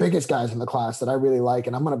the two biggest guys in the class that I really like,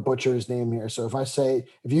 and I'm going to butcher his name here. So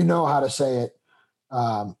if you know how to say it,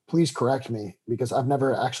 please correct me because I've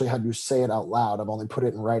never actually had you say it out loud. I've only put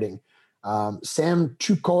it in writing. Sam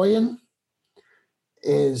Chukoyan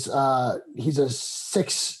he's a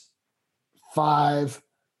 6'5",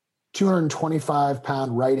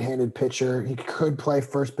 225-pound right-handed pitcher. He could play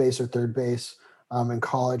first base or third base in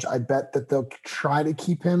college. I bet that they'll try to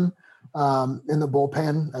keep him in the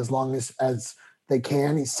bullpen as long as they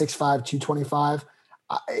can. He's 6'5", 225.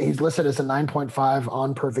 He's listed as a 9.5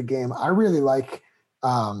 on perfect game. I really like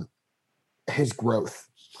his growth.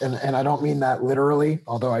 And I don't mean that literally,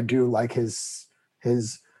 although I do like his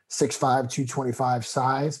 6'5", 225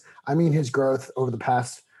 size. I mean his growth over the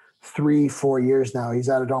past 3-4 years now. He's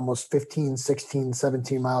added almost 15, 16,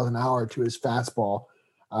 17 miles an hour to his fastball.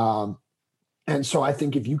 And so I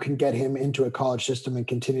think if you can get him into a college system and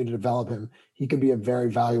continue to develop him, he could be a very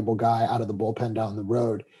valuable guy out of the bullpen down the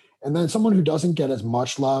road. And then someone who doesn't get as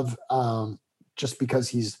much love just because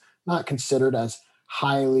he's not considered as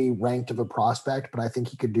highly ranked of a prospect, but I think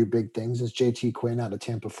he could do big things, is JT Quinn out of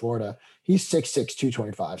Tampa, Florida. He's 6'6",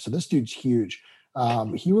 225. So this dude's huge.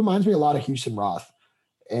 He reminds me a lot of Houston Roth.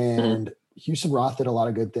 And Houston Roth did a lot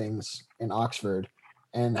of good things in Oxford.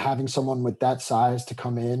 And having someone with that size to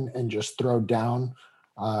come in and just throw down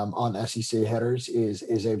on SEC hitters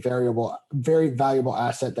is a very valuable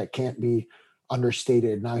asset that can't be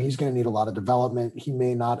understated. Now, he's going to need a lot of development. He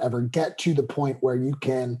may not ever get to the point where you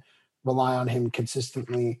can rely on him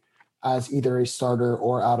consistently as either a starter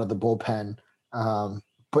or out of the bullpen.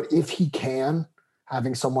 But if he can,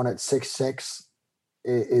 having someone at 6'6"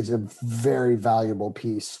 is a very valuable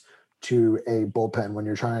piece to a bullpen when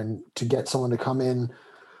you're trying to get someone to come in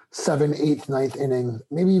 7th, 8th, 9th inning,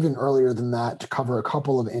 maybe even earlier than that, to cover a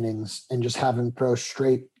couple of innings and just have him throw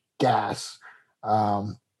straight gas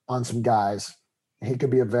on some guys. He could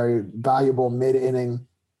be a very valuable mid-inning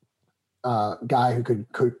guy who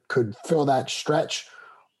could fill that stretch,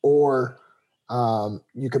 or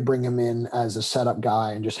you could bring him in as a setup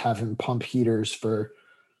guy and just have him pump heaters for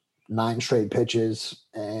 9 straight pitches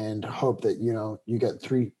and hope that, you get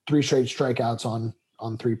three straight strikeouts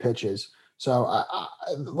on 3 pitches. So I,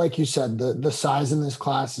 like you said, the size in this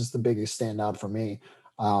class is the biggest standout for me.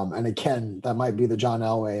 And again, that might be the John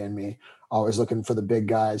Elway in me, always looking for the big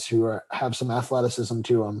guys who have some athleticism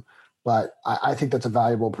to them But I think that's a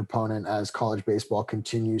valuable proponent as college baseball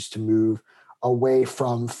continues to move away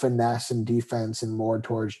from finesse and defense and more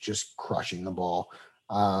towards just crushing the ball.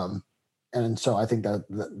 And so I think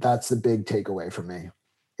that's the big takeaway for me,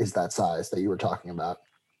 is that size that you were talking about.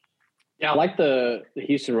 Yeah, I like the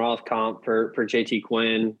Houston Roth comp for JT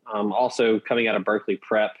Quinn. Also coming out of Berkeley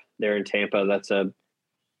Prep there in Tampa. That's a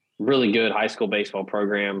really good high school baseball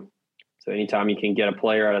program. So anytime you can get a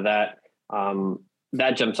player out of that,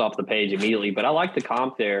 that jumps off the page immediately. But I like the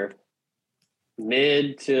comp there.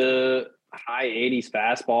 Mid to high 80s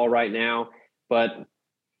fastball right now. But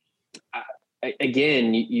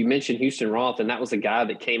again, you mentioned Houston Roth, and that was a guy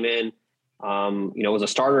that came in, was a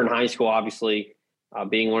starter in high school, obviously,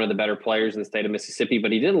 being one of the better players in the state of Mississippi.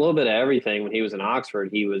 But he did a little bit of everything when he was in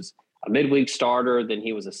Oxford. He was a midweek starter, then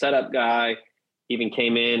he was a setup guy. He even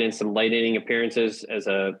came in some late inning appearances as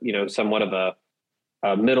somewhat of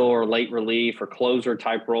a middle or late relief or closer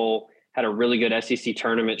type role. Had a really good SEC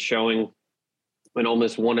tournament showing when Ole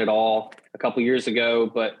Miss won it all a couple years ago.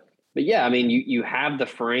 But yeah, I mean, you have the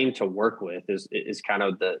frame to work with is kind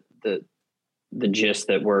of the gist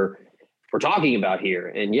that we're talking about here.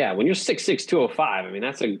 And yeah, when you're 6'6", 205, I mean,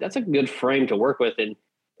 that's a good frame to work with. And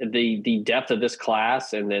the depth of this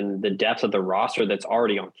class and then the depth of the roster that's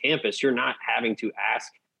already on campus, you're not having to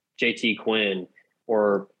ask JT Quinn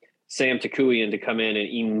or Sam Takuian to come in and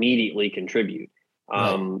immediately contribute.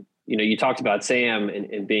 Right. You talked about Sam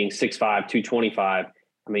and being 6'5", 225.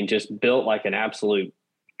 I mean, just built like an absolute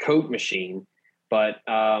Coke machine. But,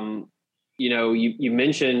 you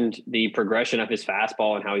mentioned the progression of his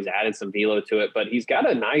fastball and how he's added some velo to it, but he's got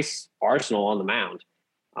a nice arsenal on the mound.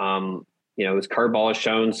 His curveball has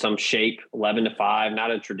shown some shape, 11-5, not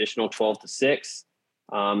a traditional 12-6.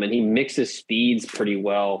 And he mixes speeds pretty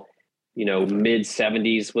well, mid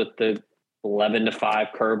 70s with the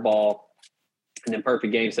 11-5 curveball. And then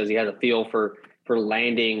Perfect Game says he has a feel for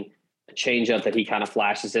landing a changeup that he kind of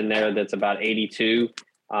flashes in there that's about 82.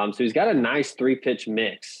 So he's got a nice 3-pitch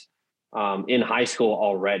mix in high school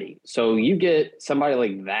already. So you get somebody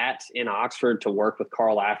like that in Oxford to work with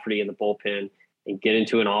Carl Lafferty in the bullpen and get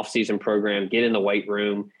into an off-season program, get in the weight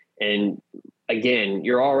room. And again,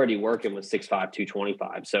 you're already working with 6'5",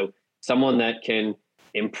 225. So someone that can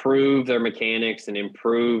improve their mechanics and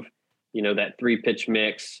improve, that 3-pitch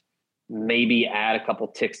mix, maybe add a couple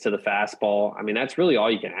ticks to the fastball. I mean, that's really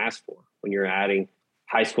all you can ask for when you're adding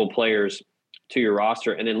high school players to your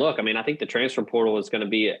roster. And then look, I mean, I think the transfer portal is going to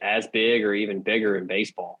be as big or even bigger in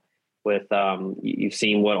baseball with, you've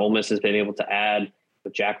seen what Ole Miss has been able to add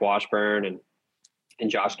with Jack Washburn and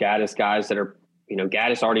Josh Gaddis, guys that are,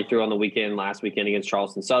 Gaddis already threw on the last weekend against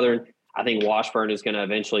Charleston Southern. I think Washburn is going to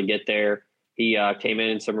eventually get there. He came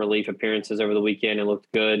in some relief appearances over the weekend and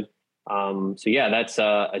looked good. So yeah, that's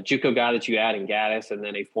a JUCO guy that you add in Gaddis, and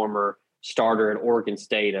then a former starter at Oregon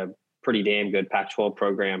State, a pretty damn good Pac-12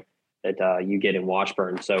 program that you get in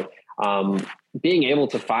Washburn. So being able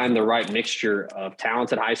to find the right mixture of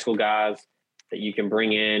talented high school guys that you can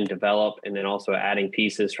bring in, develop, and then also adding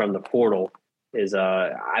pieces from the portal is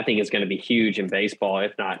I think it's going to be huge in baseball,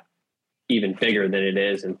 if not even bigger than it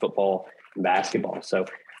is in football and basketball. So,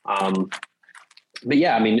 but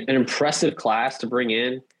yeah, I mean, an impressive class to bring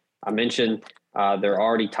in. I mentioned they're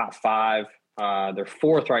already top 5. They're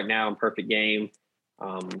 4th right now in Perfect Game.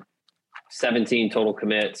 17 total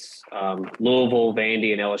commits. Louisville,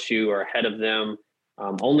 Vandy, and LSU are ahead of them.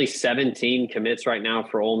 Only 17 commits right now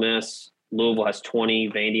for Ole Miss. Louisville has 20.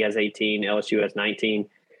 Vandy has 18. LSU has 19.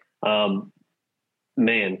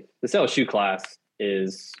 Man, this LSU class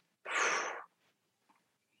is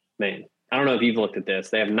 – man, I don't know if you've looked at this.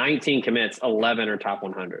 They have 19 commits. 11 are top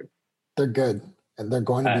 100. They're good, and they're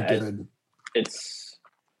going to be good. It's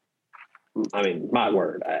 – I mean, my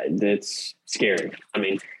word, it's scary. I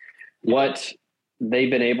mean – what they've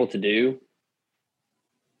been able to do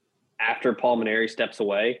after Paul Maneri steps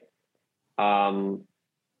away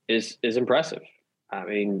is impressive. I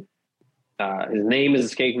mean, his name has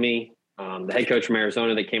escaped me. The head coach from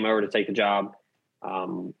Arizona that came over to take the job,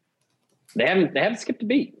 they haven't skipped a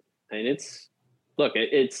beat. I mean,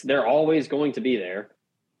 they're always going to be there.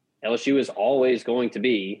 LSU is always going to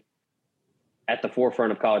be at the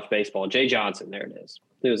forefront of college baseball. Jay Johnson, there it is.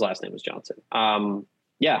 His last name was Johnson.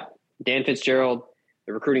 Yeah. Dan Fitzgerald,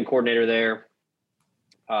 the recruiting coordinator there,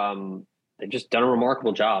 they've just done a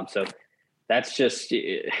remarkable job. So that's just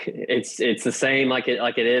it's the same like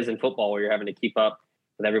it is in football, where you're having to keep up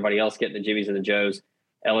with everybody else getting the Jimmies and the Joes.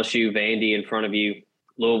 LSU, Vandy in front of you,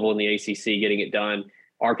 Louisville in the ACC getting it done,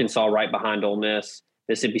 Arkansas right behind Ole Miss,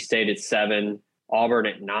 Mississippi State at 7, Auburn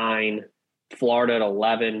at 9, Florida at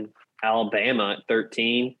 11, Alabama at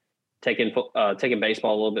 13. taking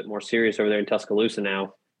baseball a little bit more serious over there in Tuscaloosa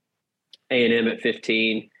now. A&M at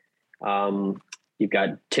 15. You've got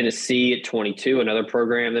Tennessee at 22, another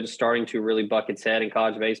program that is starting to really buck its head in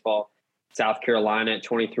college baseball. South Carolina at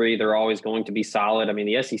 23. They're always going to be solid. I mean,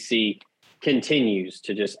 the SEC continues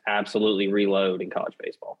to just absolutely reload in college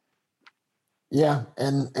baseball. Yeah,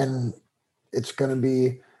 and it's going to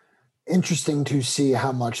be interesting to see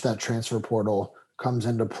how much that transfer portal comes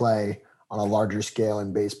into play on a larger scale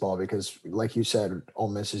in baseball, because like you said, Ole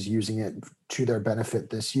Miss is using it to their benefit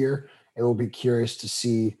this year. It will be curious to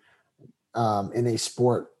see in a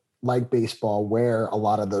sport like baseball, where a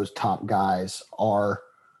lot of those top guys are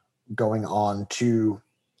going on to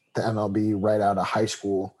the MLB right out of high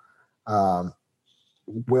school.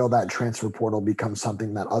 Will that transfer portal become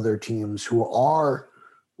something that other teams who are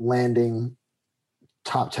landing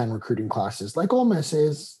top 10 recruiting classes, like Ole Miss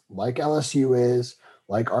is, like LSU is,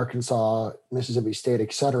 like Arkansas, Mississippi State,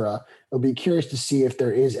 et cetera, it'll be curious to see if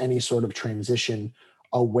there is any sort of transition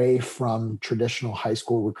away from traditional high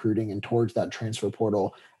school recruiting and towards that transfer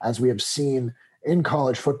portal, as we have seen in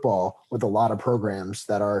college football with a lot of programs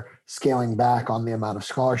that are scaling back on the amount of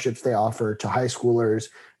scholarships they offer to high schoolers,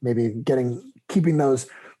 maybe keeping those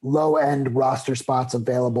low-end roster spots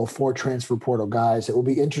available for transfer portal guys. It will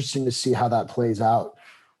be interesting to see how that plays out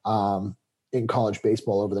in college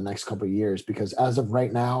baseball over the next couple of years, because as of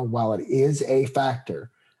right now, while it is a factor,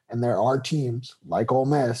 and there are teams like Ole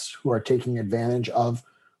Miss who are taking advantage of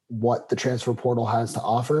what the transfer portal has to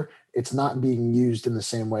offer, it's not being used in the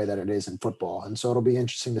same way that it is in football. And so it'll be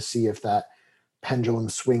interesting to see if that pendulum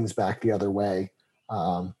swings back the other way,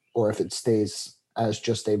 or if it stays as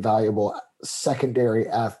just a valuable secondary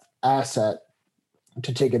asset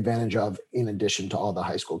to take advantage of in addition to all the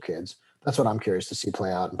high school kids. That's what I'm curious to see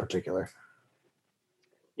play out in particular.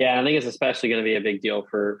 Yeah, I think it's especially going to be a big deal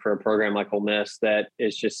for a program like Ole Miss that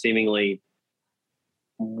is just seemingly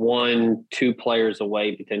 1-2 players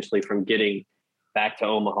away potentially from getting back to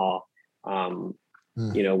Omaha.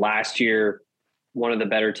 Last year, one of the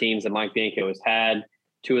better teams that Mike Bianco has had,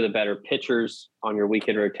 2 of the better pitchers on your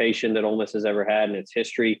weekend rotation that Ole Miss has ever had in its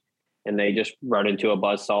history, and they just run into a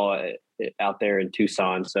buzzsaw out there in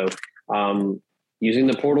Tucson. So using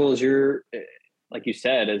the portal as like you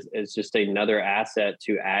said, is just another asset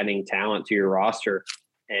to adding talent to your roster.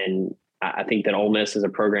 And I think that Ole Miss is a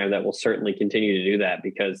program that will certainly continue to do that,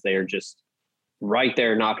 because they are just right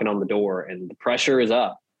there knocking on the door, and the pressure is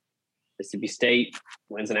up. Mississippi State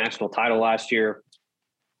wins a national title last year.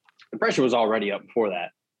 The pressure was already up before that,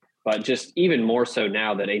 but just even more so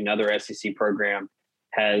now that another SEC program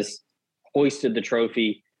has hoisted the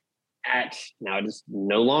trophy at, now it is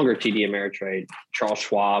no longer TD Ameritrade, Charles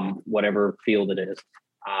Schwab, whatever field it is.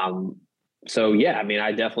 So, yeah, I mean,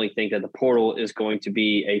 I definitely think that the portal is going to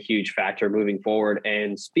be a huge factor moving forward.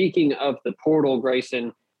 And speaking of the portal,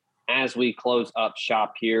 Grayson, as we close up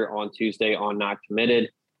shop here on Tuesday on Not Committed,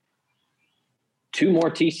 2 more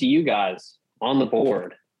TCU guys on the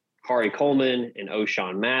board, Kari Coleman and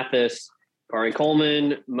O'Shawn Mathis. Kari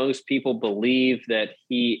Coleman, most people believe that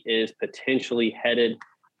he is potentially headed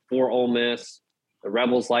for Ole Miss. The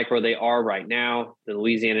Rebels like where they are right now. The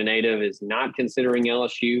Louisiana native is not considering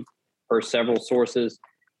LSU per several sources.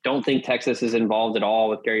 Don't think Texas is involved at all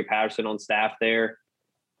with Gary Patterson on staff there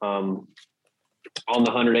on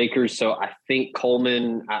the 100 acres. So I think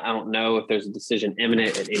Coleman, I don't know if there's a decision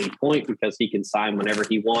imminent at any point, because he can sign whenever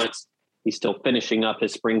he wants. He's still finishing up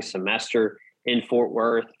his spring semester in Fort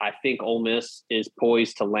Worth. I think Ole Miss is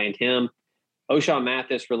poised to land him. O'Shawn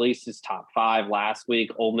Mathis released his top 5 last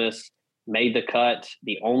week. Ole Miss made the cut,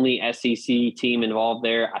 the only SEC team involved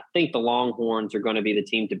there. I think the Longhorns are going to be the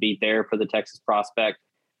team to beat there for the Texas prospect.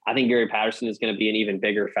 I think Gary Patterson is going to be an even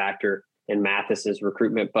bigger factor in Mathis's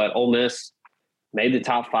recruitment, but Ole Miss made the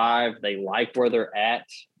top 5. They like where they're at,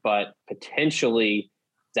 but potentially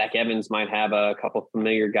Zach Evans might have a couple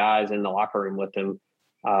familiar guys in the locker room with him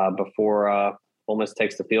before Ole Miss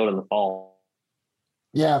takes the field in the fall.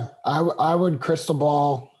 Yeah, I would crystal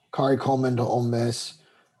ball Kari Coleman to Ole Miss.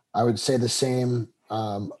 I would say the same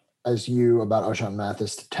as you about O'Shawn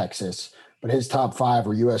Mathis to Texas, but his top 5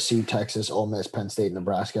 were USC, Texas, Ole Miss, Penn State,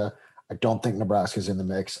 Nebraska. I don't think Nebraska's in the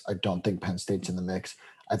mix. I don't think Penn State's in the mix.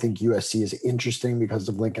 I think USC is interesting because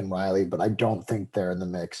of Lincoln Riley, but I don't think they're in the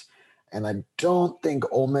mix. And I don't think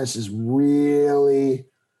Ole Miss is really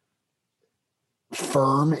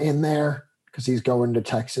firm in there because he's going to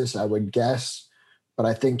Texas, I would guess. But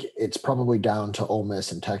I think it's probably down to Ole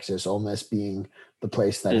Miss and Texas, Ole Miss being the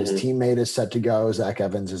place that his teammate is set to go. Zach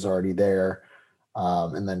Evans is already there.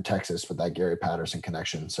 And then Texas with that Gary Patterson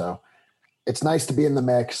connection. So it's nice to be in the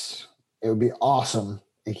mix. It would be awesome.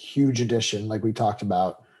 A huge addition, like we talked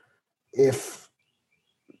about, if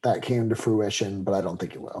that came to fruition, but I don't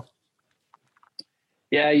think it will.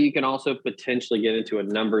 Yeah, you can also potentially get into a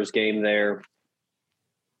numbers game there.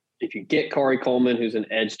 If you get Corey Coleman, who's an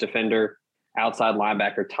edge defender, outside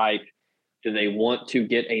linebacker type, do they want to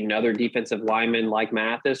get another defensive lineman like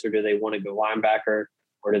Mathis, or do they want to go linebacker,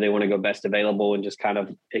 or do they want to go best available and just kind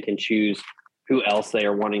of pick and choose who else they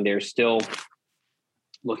are wanting? They're still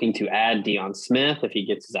looking to add Deion Smith if he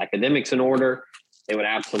gets his academics in order. They would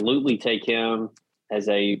absolutely take him as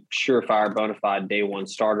a surefire bona fide day one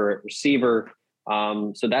starter at receiver.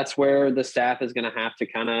 So that's where the staff is going to have to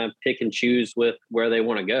kind of pick and choose with where they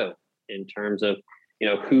want to go in terms of,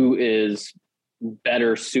 who is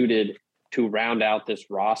better suited to round out this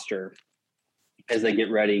roster as they get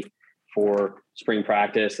ready for spring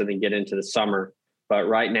practice and then get into the summer. But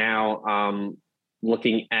right now,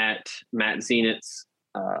 looking at Matt Zenit's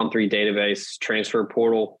on3 database transfer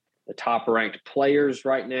portal, the top ranked players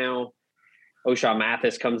right now, O'Shawn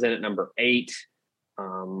Mathis comes in at number 8.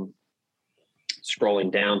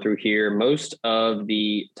 Scrolling down through here, most of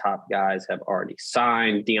the top guys have already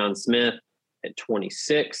signed. Deion Smith at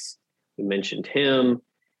 26. We mentioned him.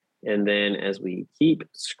 And then as we keep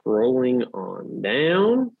scrolling on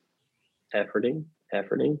down, efforting. 2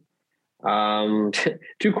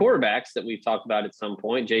 quarterbacks that we've talked about at some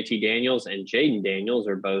point, JT Daniels and Jaden Daniels,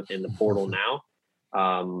 are both in the portal now.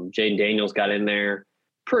 Jaden Daniels got in there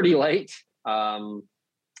pretty late. That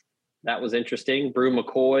was interesting. Brew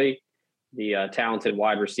McCoy, the talented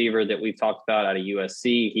wide receiver that we've talked about out of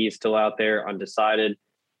USC, he is still out there undecided.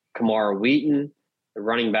 Kamara Wheaton, the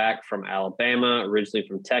running back from Alabama, originally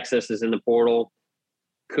from Texas, is in the portal.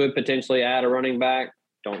 Could potentially add a running back.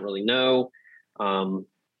 Don't really know.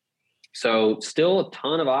 So still a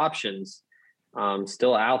ton of options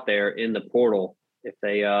still out there in the portal if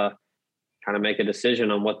they kind of make a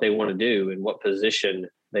decision on what they want to do and what position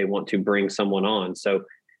they want to bring someone on. So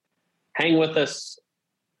hang with us.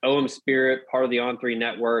 OM Spirit, part of the On3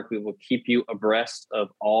 network. We will keep you abreast of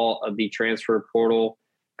all of the transfer portal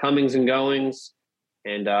comings and goings.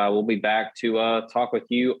 And we'll be back to talk with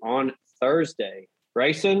you on Thursday.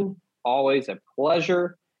 Grayson, always a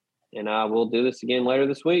pleasure. And we'll do this again later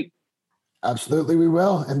this week. Absolutely, we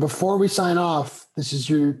will. And before we sign off, this is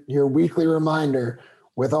your weekly reminder.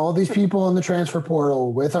 With all these people in the transfer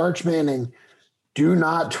portal, with Arch Manning, do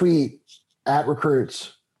not tweet at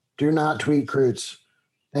recruits. Do not tweet recruits.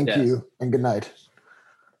 Thank you, and good night.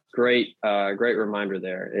 Great reminder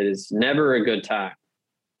there. It is never a good time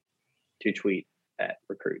to tweet at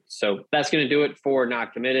recruits. So that's going to do it for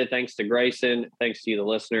Not Committed. Thanks to Grayson. Thanks to you, the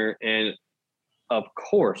listener. And, of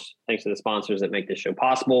course, thanks to the sponsors that make this show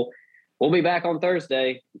possible. We'll be back on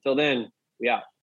Thursday. Until then, we out.